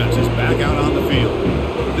offense is back out on the field.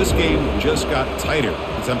 This game just got tighter.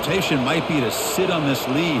 The temptation might be to sit on this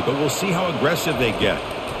lead, but we'll see how aggressive they get.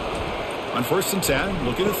 On 1st and 10,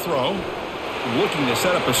 looking to throw. Looking to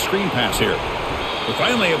set up a screen pass here. We're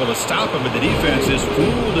finally able to stop him, but the defense is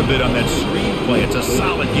fooled a bit on that screen play. It's a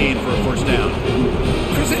solid gain for a 1st down.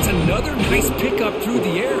 Chris, that's another nice pickup through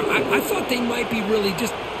the air. I thought they might be really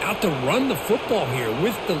just out to run the football here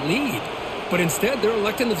with the lead. But instead, they're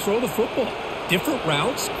electing to throw the football. Different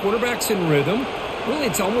routes, quarterbacks in rhythm. Really,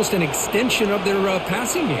 it's almost an extension of their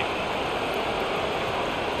passing game.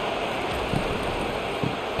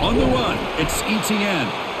 On the run, it's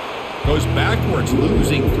Etienne. Goes backwards,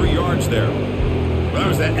 losing 3 yards there. That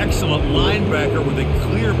was that excellent linebacker with a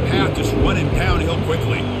clear path, just running downhill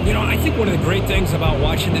quickly. You know, I think one of the great things about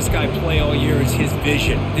watching this guy play all year is his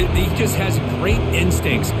vision. He just has great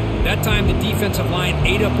instincts. That time, the defensive line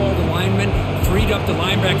ate up all the linemen, freed up the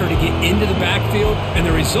linebacker to get into the backfield, and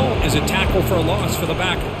the result is a tackle for a loss for the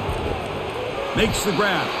backer. Makes the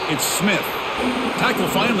grab. It's Smith. Tackle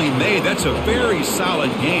finally made. That's a very solid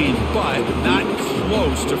gain, but not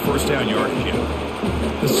close to 1st down yardage yet.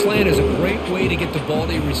 The slant is a great way to get the ball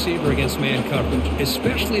to your receiver against man coverage,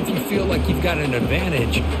 especially if you feel like you've got an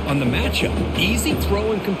advantage on the matchup. Easy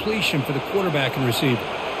throw and completion for the quarterback and receiver.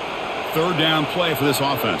 3rd down play for this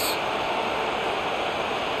offense.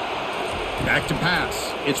 Back to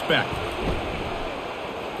pass. It's Beck.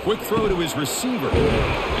 Quick throw to his receiver.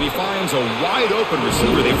 And he finds a wide-open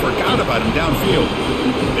receiver. They forgot about him downfield.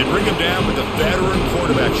 They bring him down, but the veteran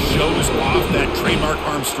quarterback shows off that trademark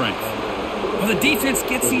arm strength. Well, the defense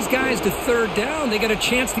gets these guys to 3rd down. They got a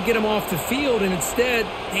chance to get them off the field, and instead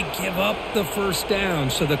they give up the 1st down.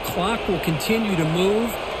 So the clock will continue to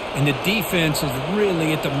move, and the defense is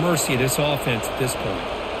really at the mercy of this offense at this point.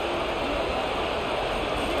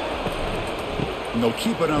 And they'll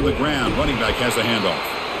keep it on the ground. Running back has the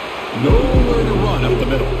handoff. Nowhere to run up the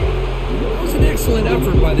middle. That was an excellent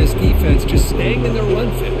effort by this defense, just staying in their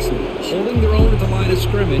run fix, holding their own at the line of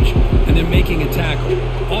scrimmage, and then making a tackle.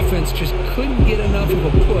 Offense just couldn't get enough of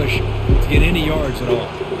a push to get any yards at all.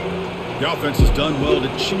 The offense has done well to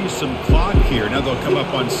chew some clock here. Now they'll come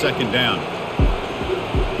up on 2nd down.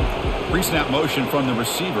 Pre-snap motion from the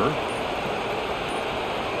receiver.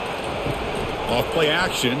 Off play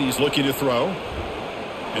action. He's looking to throw.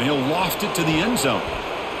 And he'll loft it to the end zone.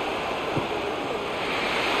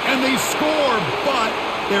 And they score, but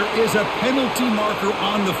there is a penalty marker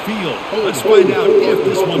on the field. Let's find out if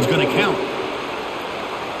this one's going to count.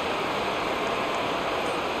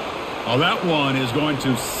 Oh, that one is going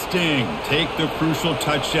to sting. Take the crucial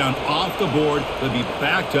touchdown off the board. They'll be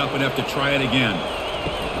backed up and have to try it again.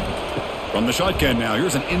 From the shotgun now,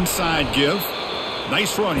 here's an inside give.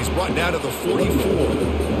 Nice run. He's brought down to the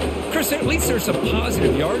 44. Chris, at least there's some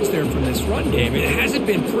positive yards there from this run game. It hasn't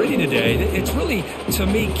been pretty today. It's really, to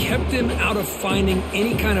me, kept them out of finding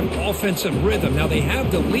any kind of offensive rhythm. Now, they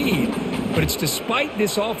have the lead, but it's despite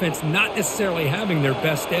this offense not necessarily having their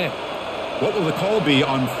best day. What will the call be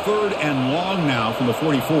on 3rd and long now from the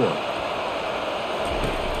 44?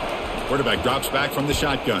 Quarterback drops back from the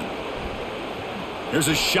shotgun. Here's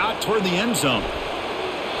a shot toward the end zone.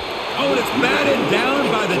 Oh, and it's batted down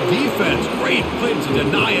by the defense. Great play to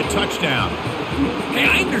deny a touchdown. Hey,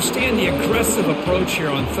 I understand the aggressive approach here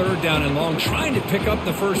on 3rd down and long, trying to pick up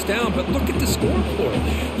the 1st down, but look at the scoreboard.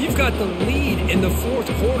 You've got the lead in the 4th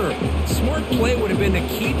quarter. Smart play would have been to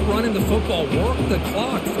keep running the football, work the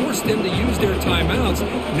clock, force them to use their timeouts.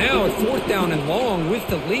 Now at 4th down and long with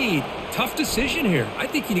the lead, tough decision here. I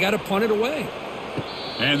think you got to punt it away.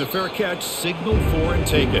 And the fair catch, signal for and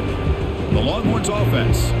take it. The Longhorns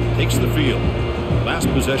offense takes the field. Last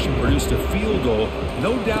possession produced a field goal.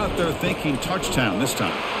 No doubt they're thinking touchdown this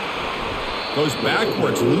time. Goes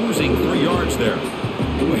backwards, losing 3 yards there.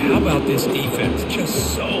 Boy, how about this defense?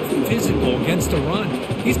 Just so physical against the run.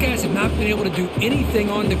 These guys have not been able to do anything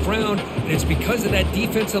on the ground, and it's because of that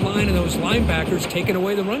defensive line and those linebackers taking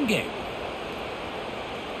away the run game.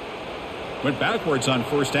 Went backwards on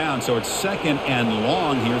first down, so it's 2nd and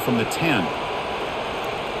long here from the 10.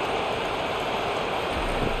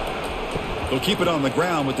 They'll keep it on the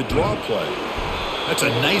ground with the draw play. That's a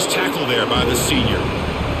nice tackle there by the senior.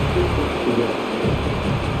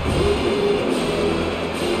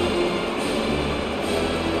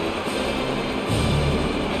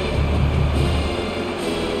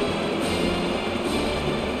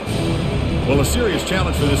 Well, a serious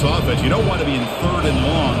challenge for this offense. You don't want to be in 3rd and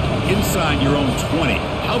long inside your own 20.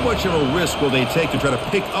 How much of a risk will they take to try to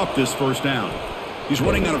pick up this first down? He's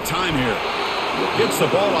running out of time here. Gets the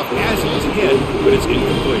ball off as he's hit, but it's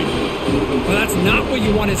incomplete. Well, that's not what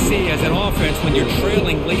you want to see as an offense when you're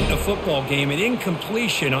trailing late in a football game. An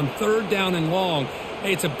incompletion on 3rd down and long.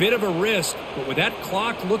 Hey, it's a bit of a risk, but with that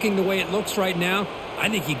clock looking the way it looks right now, I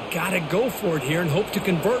think you got to go for it here and hope to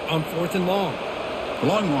convert on 4th and long. The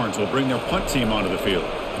Longhorns will bring their punt team onto the field.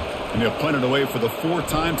 And they'll punt it away for the 4th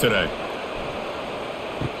time today.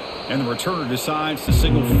 And the returner decides to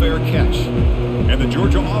signal fair catch. And the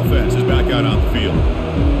Georgia offense is back out on the field.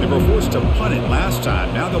 They were forced to punt it last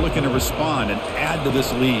time. Now they're looking to respond and add to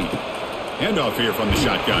this lead. Handoff here from the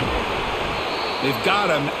shotgun. They've got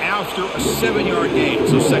him after a 7-yard gain,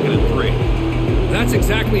 so 2nd and 3. That's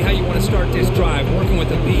exactly how you want to start this drive, working with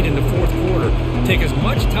the lead in the 4th quarter. Take as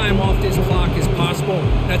much time off this clock as possible.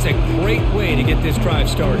 That's a great way to get this drive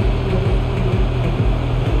started.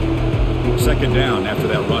 2nd down after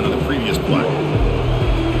that run on the previous play.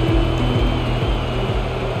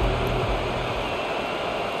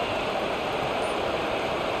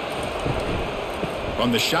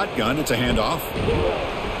 From the shotgun, it's a handoff.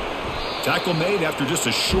 Tackle made after just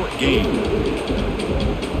a short gain.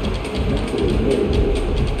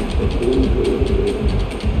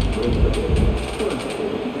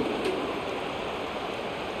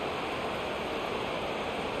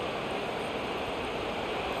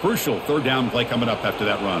 Crucial 3rd down play coming up after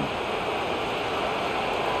that run.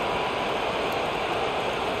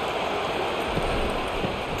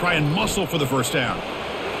 Try and muscle for the first down.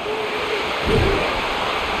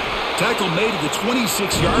 Tackle made at the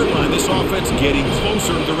 26-yard line. This offense getting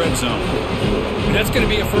closer to the red zone. And that's going to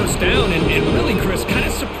be a first down. And really, Chris, kind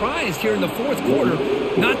of surprised here in the 4th quarter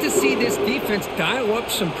not to see this defense dial up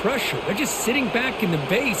some pressure. They're just sitting back in the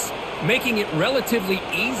base, making it relatively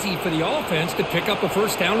easy for the offense to pick up a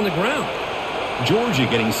first down on the ground. Georgia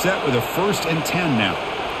getting set with a 1st and 10 now.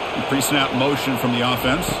 Pre-snap motion from the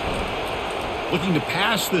offense. Looking to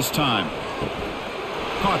pass this time.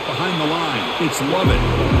 Caught behind the line. It's Lovett.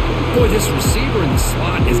 Boy, this receiver in the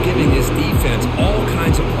slot is giving this defense all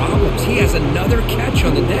kinds of problems. He has another catch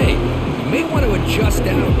on the day. You may want to adjust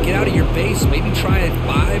out, get out of your base, maybe try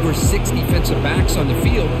 5 or 6 defensive backs on the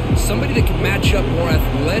field. Somebody that can match up more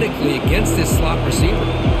athletically against this slot receiver.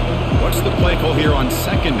 What's the play call here on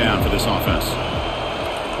 2nd down for this offense?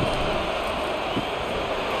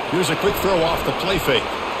 Here's a quick throw off the play fake.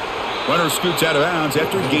 Runner scoots out of bounds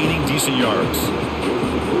after gaining decent yards.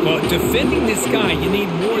 Well, defending this guy, you need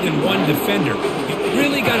more than one defender. You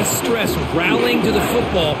really got to stress rallying to the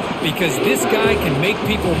football because this guy can make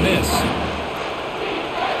people miss.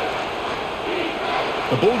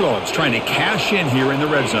 The Bulldogs trying to cash in here in the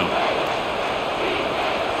red zone.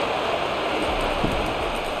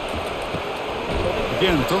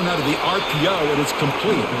 Again, thrown out of the RPO, and it's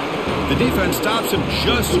complete. The defense stops him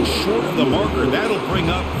just short of the marker. That'll bring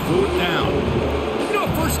up 4th down. You know,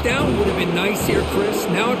 a first down would have been nice here, Chris.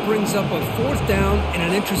 Now it brings up a 4th down and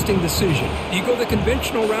an interesting decision. Do you go the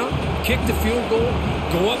conventional route, kick the field goal,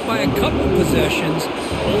 go up by a couple possessions,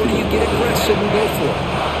 or do you get aggressive and go for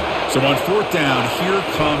it? So on 4th down, here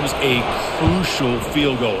comes a crucial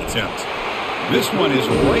field goal attempt. This one is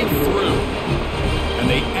right through, and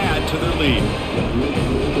they add to their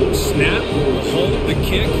lead. Snap, the hold, the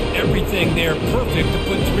kick, everything there perfect to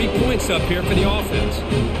put 3 points up here for the offense.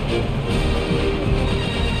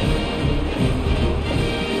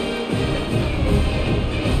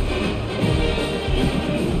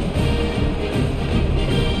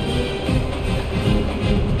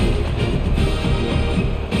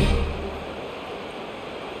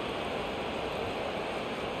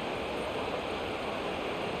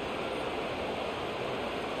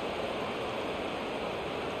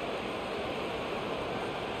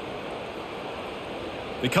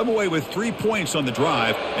 They come away with 3 points on the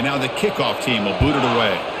drive, and now the kickoff team will boot it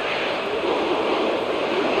away.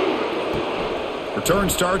 Return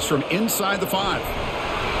starts from inside the 5.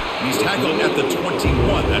 And he's tackled at the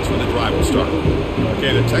 21. That's when the drive will start.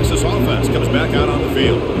 Okay, the Texas offense comes back out on the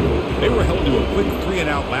field. They were held to a quick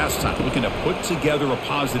 3-and-out last time, looking to put together a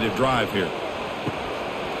positive drive here.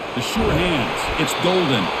 The sure hands. It's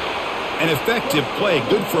Golden. An effective play,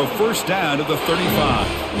 good for a first down to the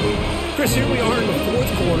 35. Chris, here we are in the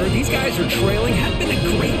fourth quarter. These guys are trailing. Had been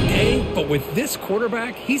a great day, but with this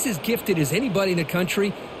quarterback, he's as gifted as anybody in the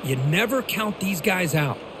country. You never count these guys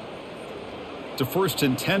out. It's a 1st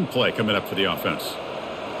and 10 play coming up for the offense.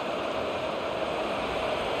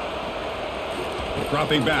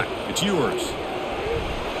 Dropping back, it's Ewers.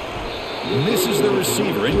 Misses the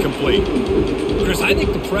receiver, incomplete. Chris, I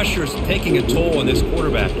think the pressure is taking a toll on this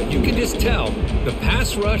quarterback. You can just tell the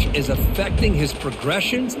pass rush is affecting his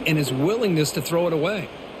progressions and his willingness to throw it away.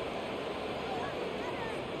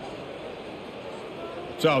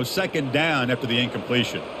 So 2nd down after the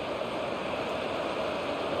incompletion.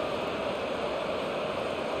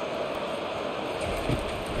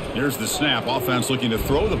 Here's the snap. Offense looking to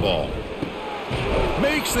throw the ball.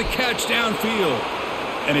 Makes the catch downfield.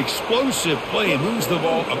 An explosive play and moves the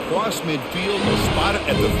ball across midfield to spot it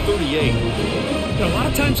at the 38. A lot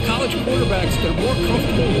of times college quarterbacks, they're more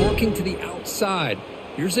comfortable working to the outside.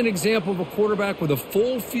 Here's an example of a quarterback with a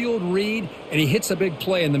full field read, and he hits a big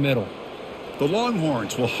play in the middle. The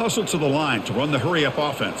Longhorns will hustle to the line to run the hurry-up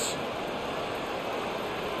offense.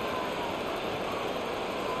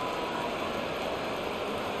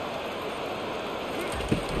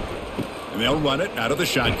 And they'll run it out of the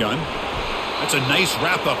shotgun. That's a nice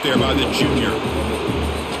wrap up there by the junior.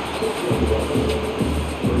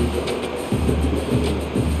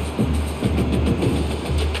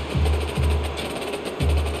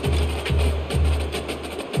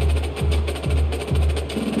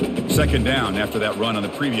 Second down after that run on the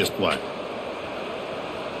previous play.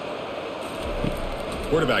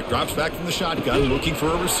 Quarterback drops back from the shotgun, looking for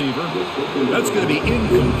a receiver. That's going to be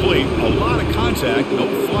incomplete. A lot of contact,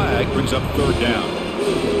 no flag, brings up 3rd down.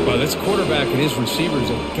 Well, this quarterback and his receivers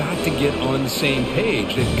have got to get on the same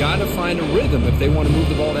page. They've got to find a rhythm if they want to move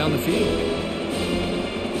the ball down the field.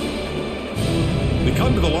 They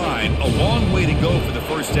come to the line, a long way to go for the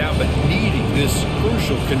first down, but needing this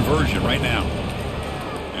crucial conversion right now.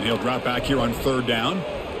 And he'll drop back here on 3rd down,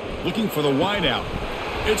 looking for the wideout.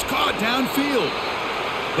 It's caught downfield.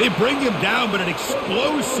 They bring him down, but an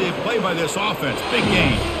explosive play by this offense. Big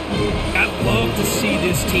game. I love to see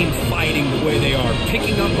this team fighting the way they are.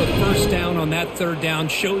 Picking up a first down on that 3rd down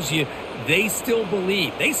shows you they still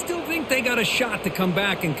believe. They still think they got a shot to come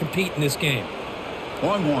back and compete in this game.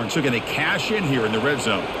 Longhorns are going to cash in here in the red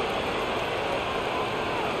zone.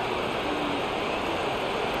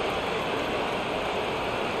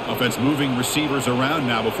 Offense moving receivers around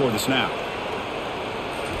now before the snap.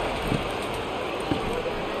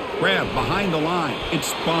 Grab behind the line.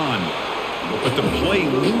 It's Spahn. But the play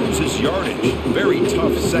loses yardage. Very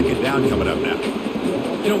tough 2nd down coming up now.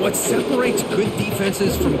 You know, what separates good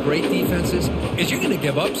defenses from great defenses is you're going to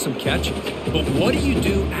give up some catches. But what do you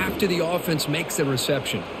do after the offense makes a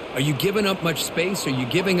reception? Are you giving up much space? Are you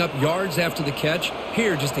giving up yards after the catch?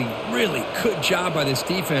 Here, just a really good job by this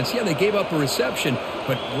defense. Yeah, they gave up a reception,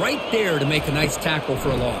 but right there to make a nice tackle for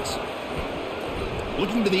a loss.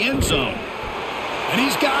 Looking to the end zone. And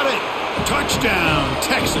he's got it. Touchdown,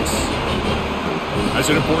 Texas. That's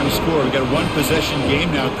an important score. We've got a 1-possession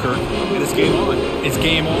game now, Kurt. And it's game on. It's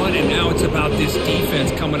game on, and now it's about this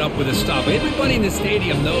defense coming up with a stop. Everybody in the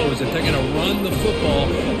stadium knows that they're going to run the football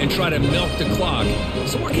and try to milk the clock.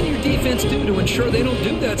 So what can your defense do to ensure they don't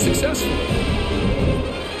do that successfully?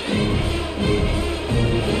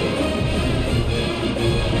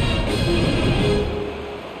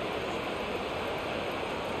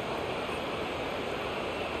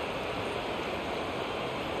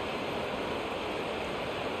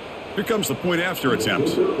 Here comes the point after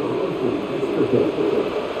attempt.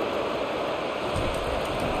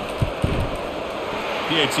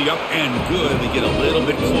 PAT up and good. They get a little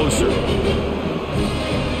bit closer.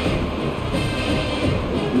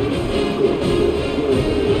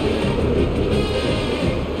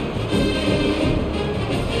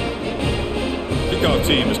 Kickoff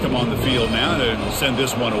team has come on the field now to send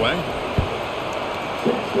this one away.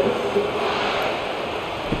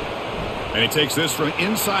 And he takes this from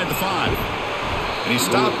inside the 5. And he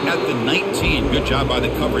stopped at the 19. Good job by the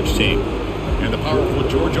coverage team. And the powerful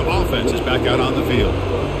Georgia offense is back out on the field.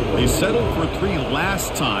 They settled for 3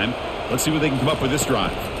 last time. Let's see what they can come up with this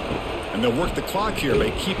drive. And they'll work the clock here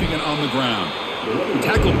by keeping it on the ground.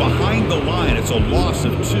 Tackled behind the line. It's a loss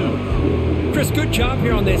of 2. Chris, good job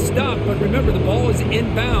here on this stop, but remember the ball is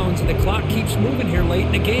inbounds and the clock keeps moving here late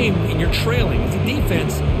in the game and you're trailing. As a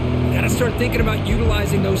defense, you got to start thinking about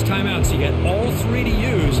utilizing those timeouts. You got all 3 to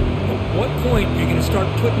use. At what point are you going to start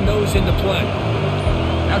putting those into play?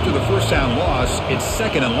 After the first down loss, it's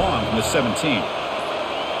 2nd and long from the 17.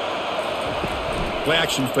 Play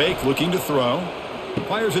action fake, looking to throw.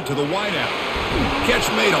 Fires it to the wideout. Catch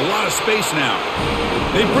made, a lot of space now.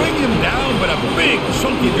 They bring him down, but a big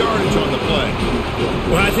chunky yardage on the play.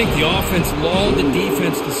 Well, I think the offense lulled the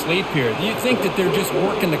defense to sleep here. You think that they're just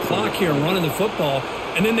working the clock here and running the football,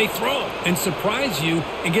 and then they throw and surprise you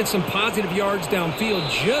and get some positive yards downfield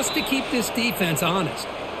just to keep this defense honest.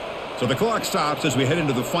 So the clock stops as we head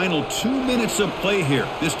into the final 2 minutes of play here.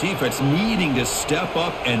 This defense needing to step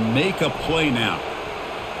up and make a play now.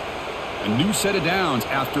 A new set of downs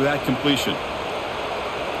after that completion.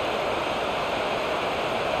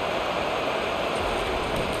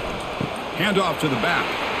 Handoff to the back.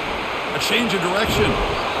 A change of direction.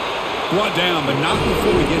 Brought down, but not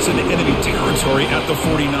before he gets into enemy territory at the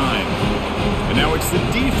 49. And now it's the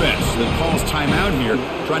defense that calls timeout here,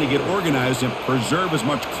 trying to get organized and preserve as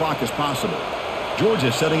much clock as possible.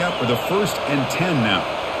 Georgia setting up for the 1st and 10 now.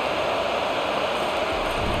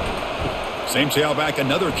 Same tailback,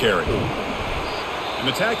 another carry. And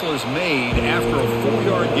the tackle is made after a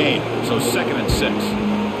 4-yard gain, so 2nd and 6.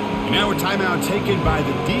 And now a timeout taken by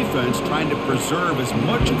the defense, trying to preserve as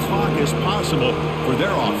much clock as possible for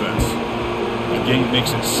their offense. The game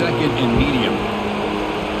makes it 2nd and medium.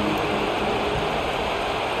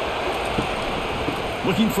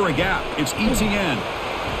 Looking for a gap, it's ETN.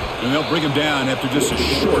 And they'll bring him down after just a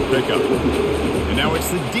short pickup. And now it's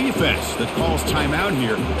the defense that calls timeout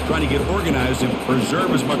here, trying to get organized and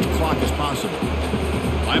preserve as much clock as possible.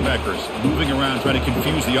 Linebackers moving around, trying to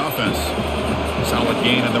confuse the offense. Solid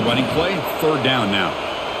gain on the running play. 3rd down now.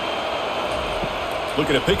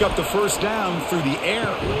 Looking to pick up the 1st down through the air.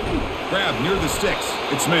 Grab near the sticks.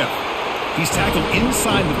 It's Smith. He's tackled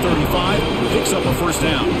inside the 35, picks up a 1st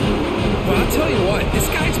down. Well, I'll tell you what, this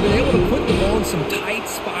guy's been able to put the ball in some tight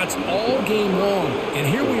spots all game long. And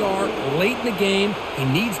here we are, late in the game. He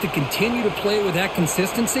needs to continue to play with that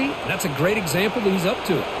consistency. That's a great example that he's up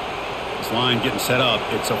to it. This line getting set up.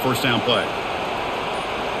 It's a 1st down play.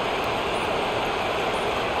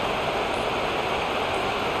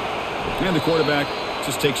 And the quarterback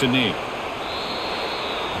just takes a knee.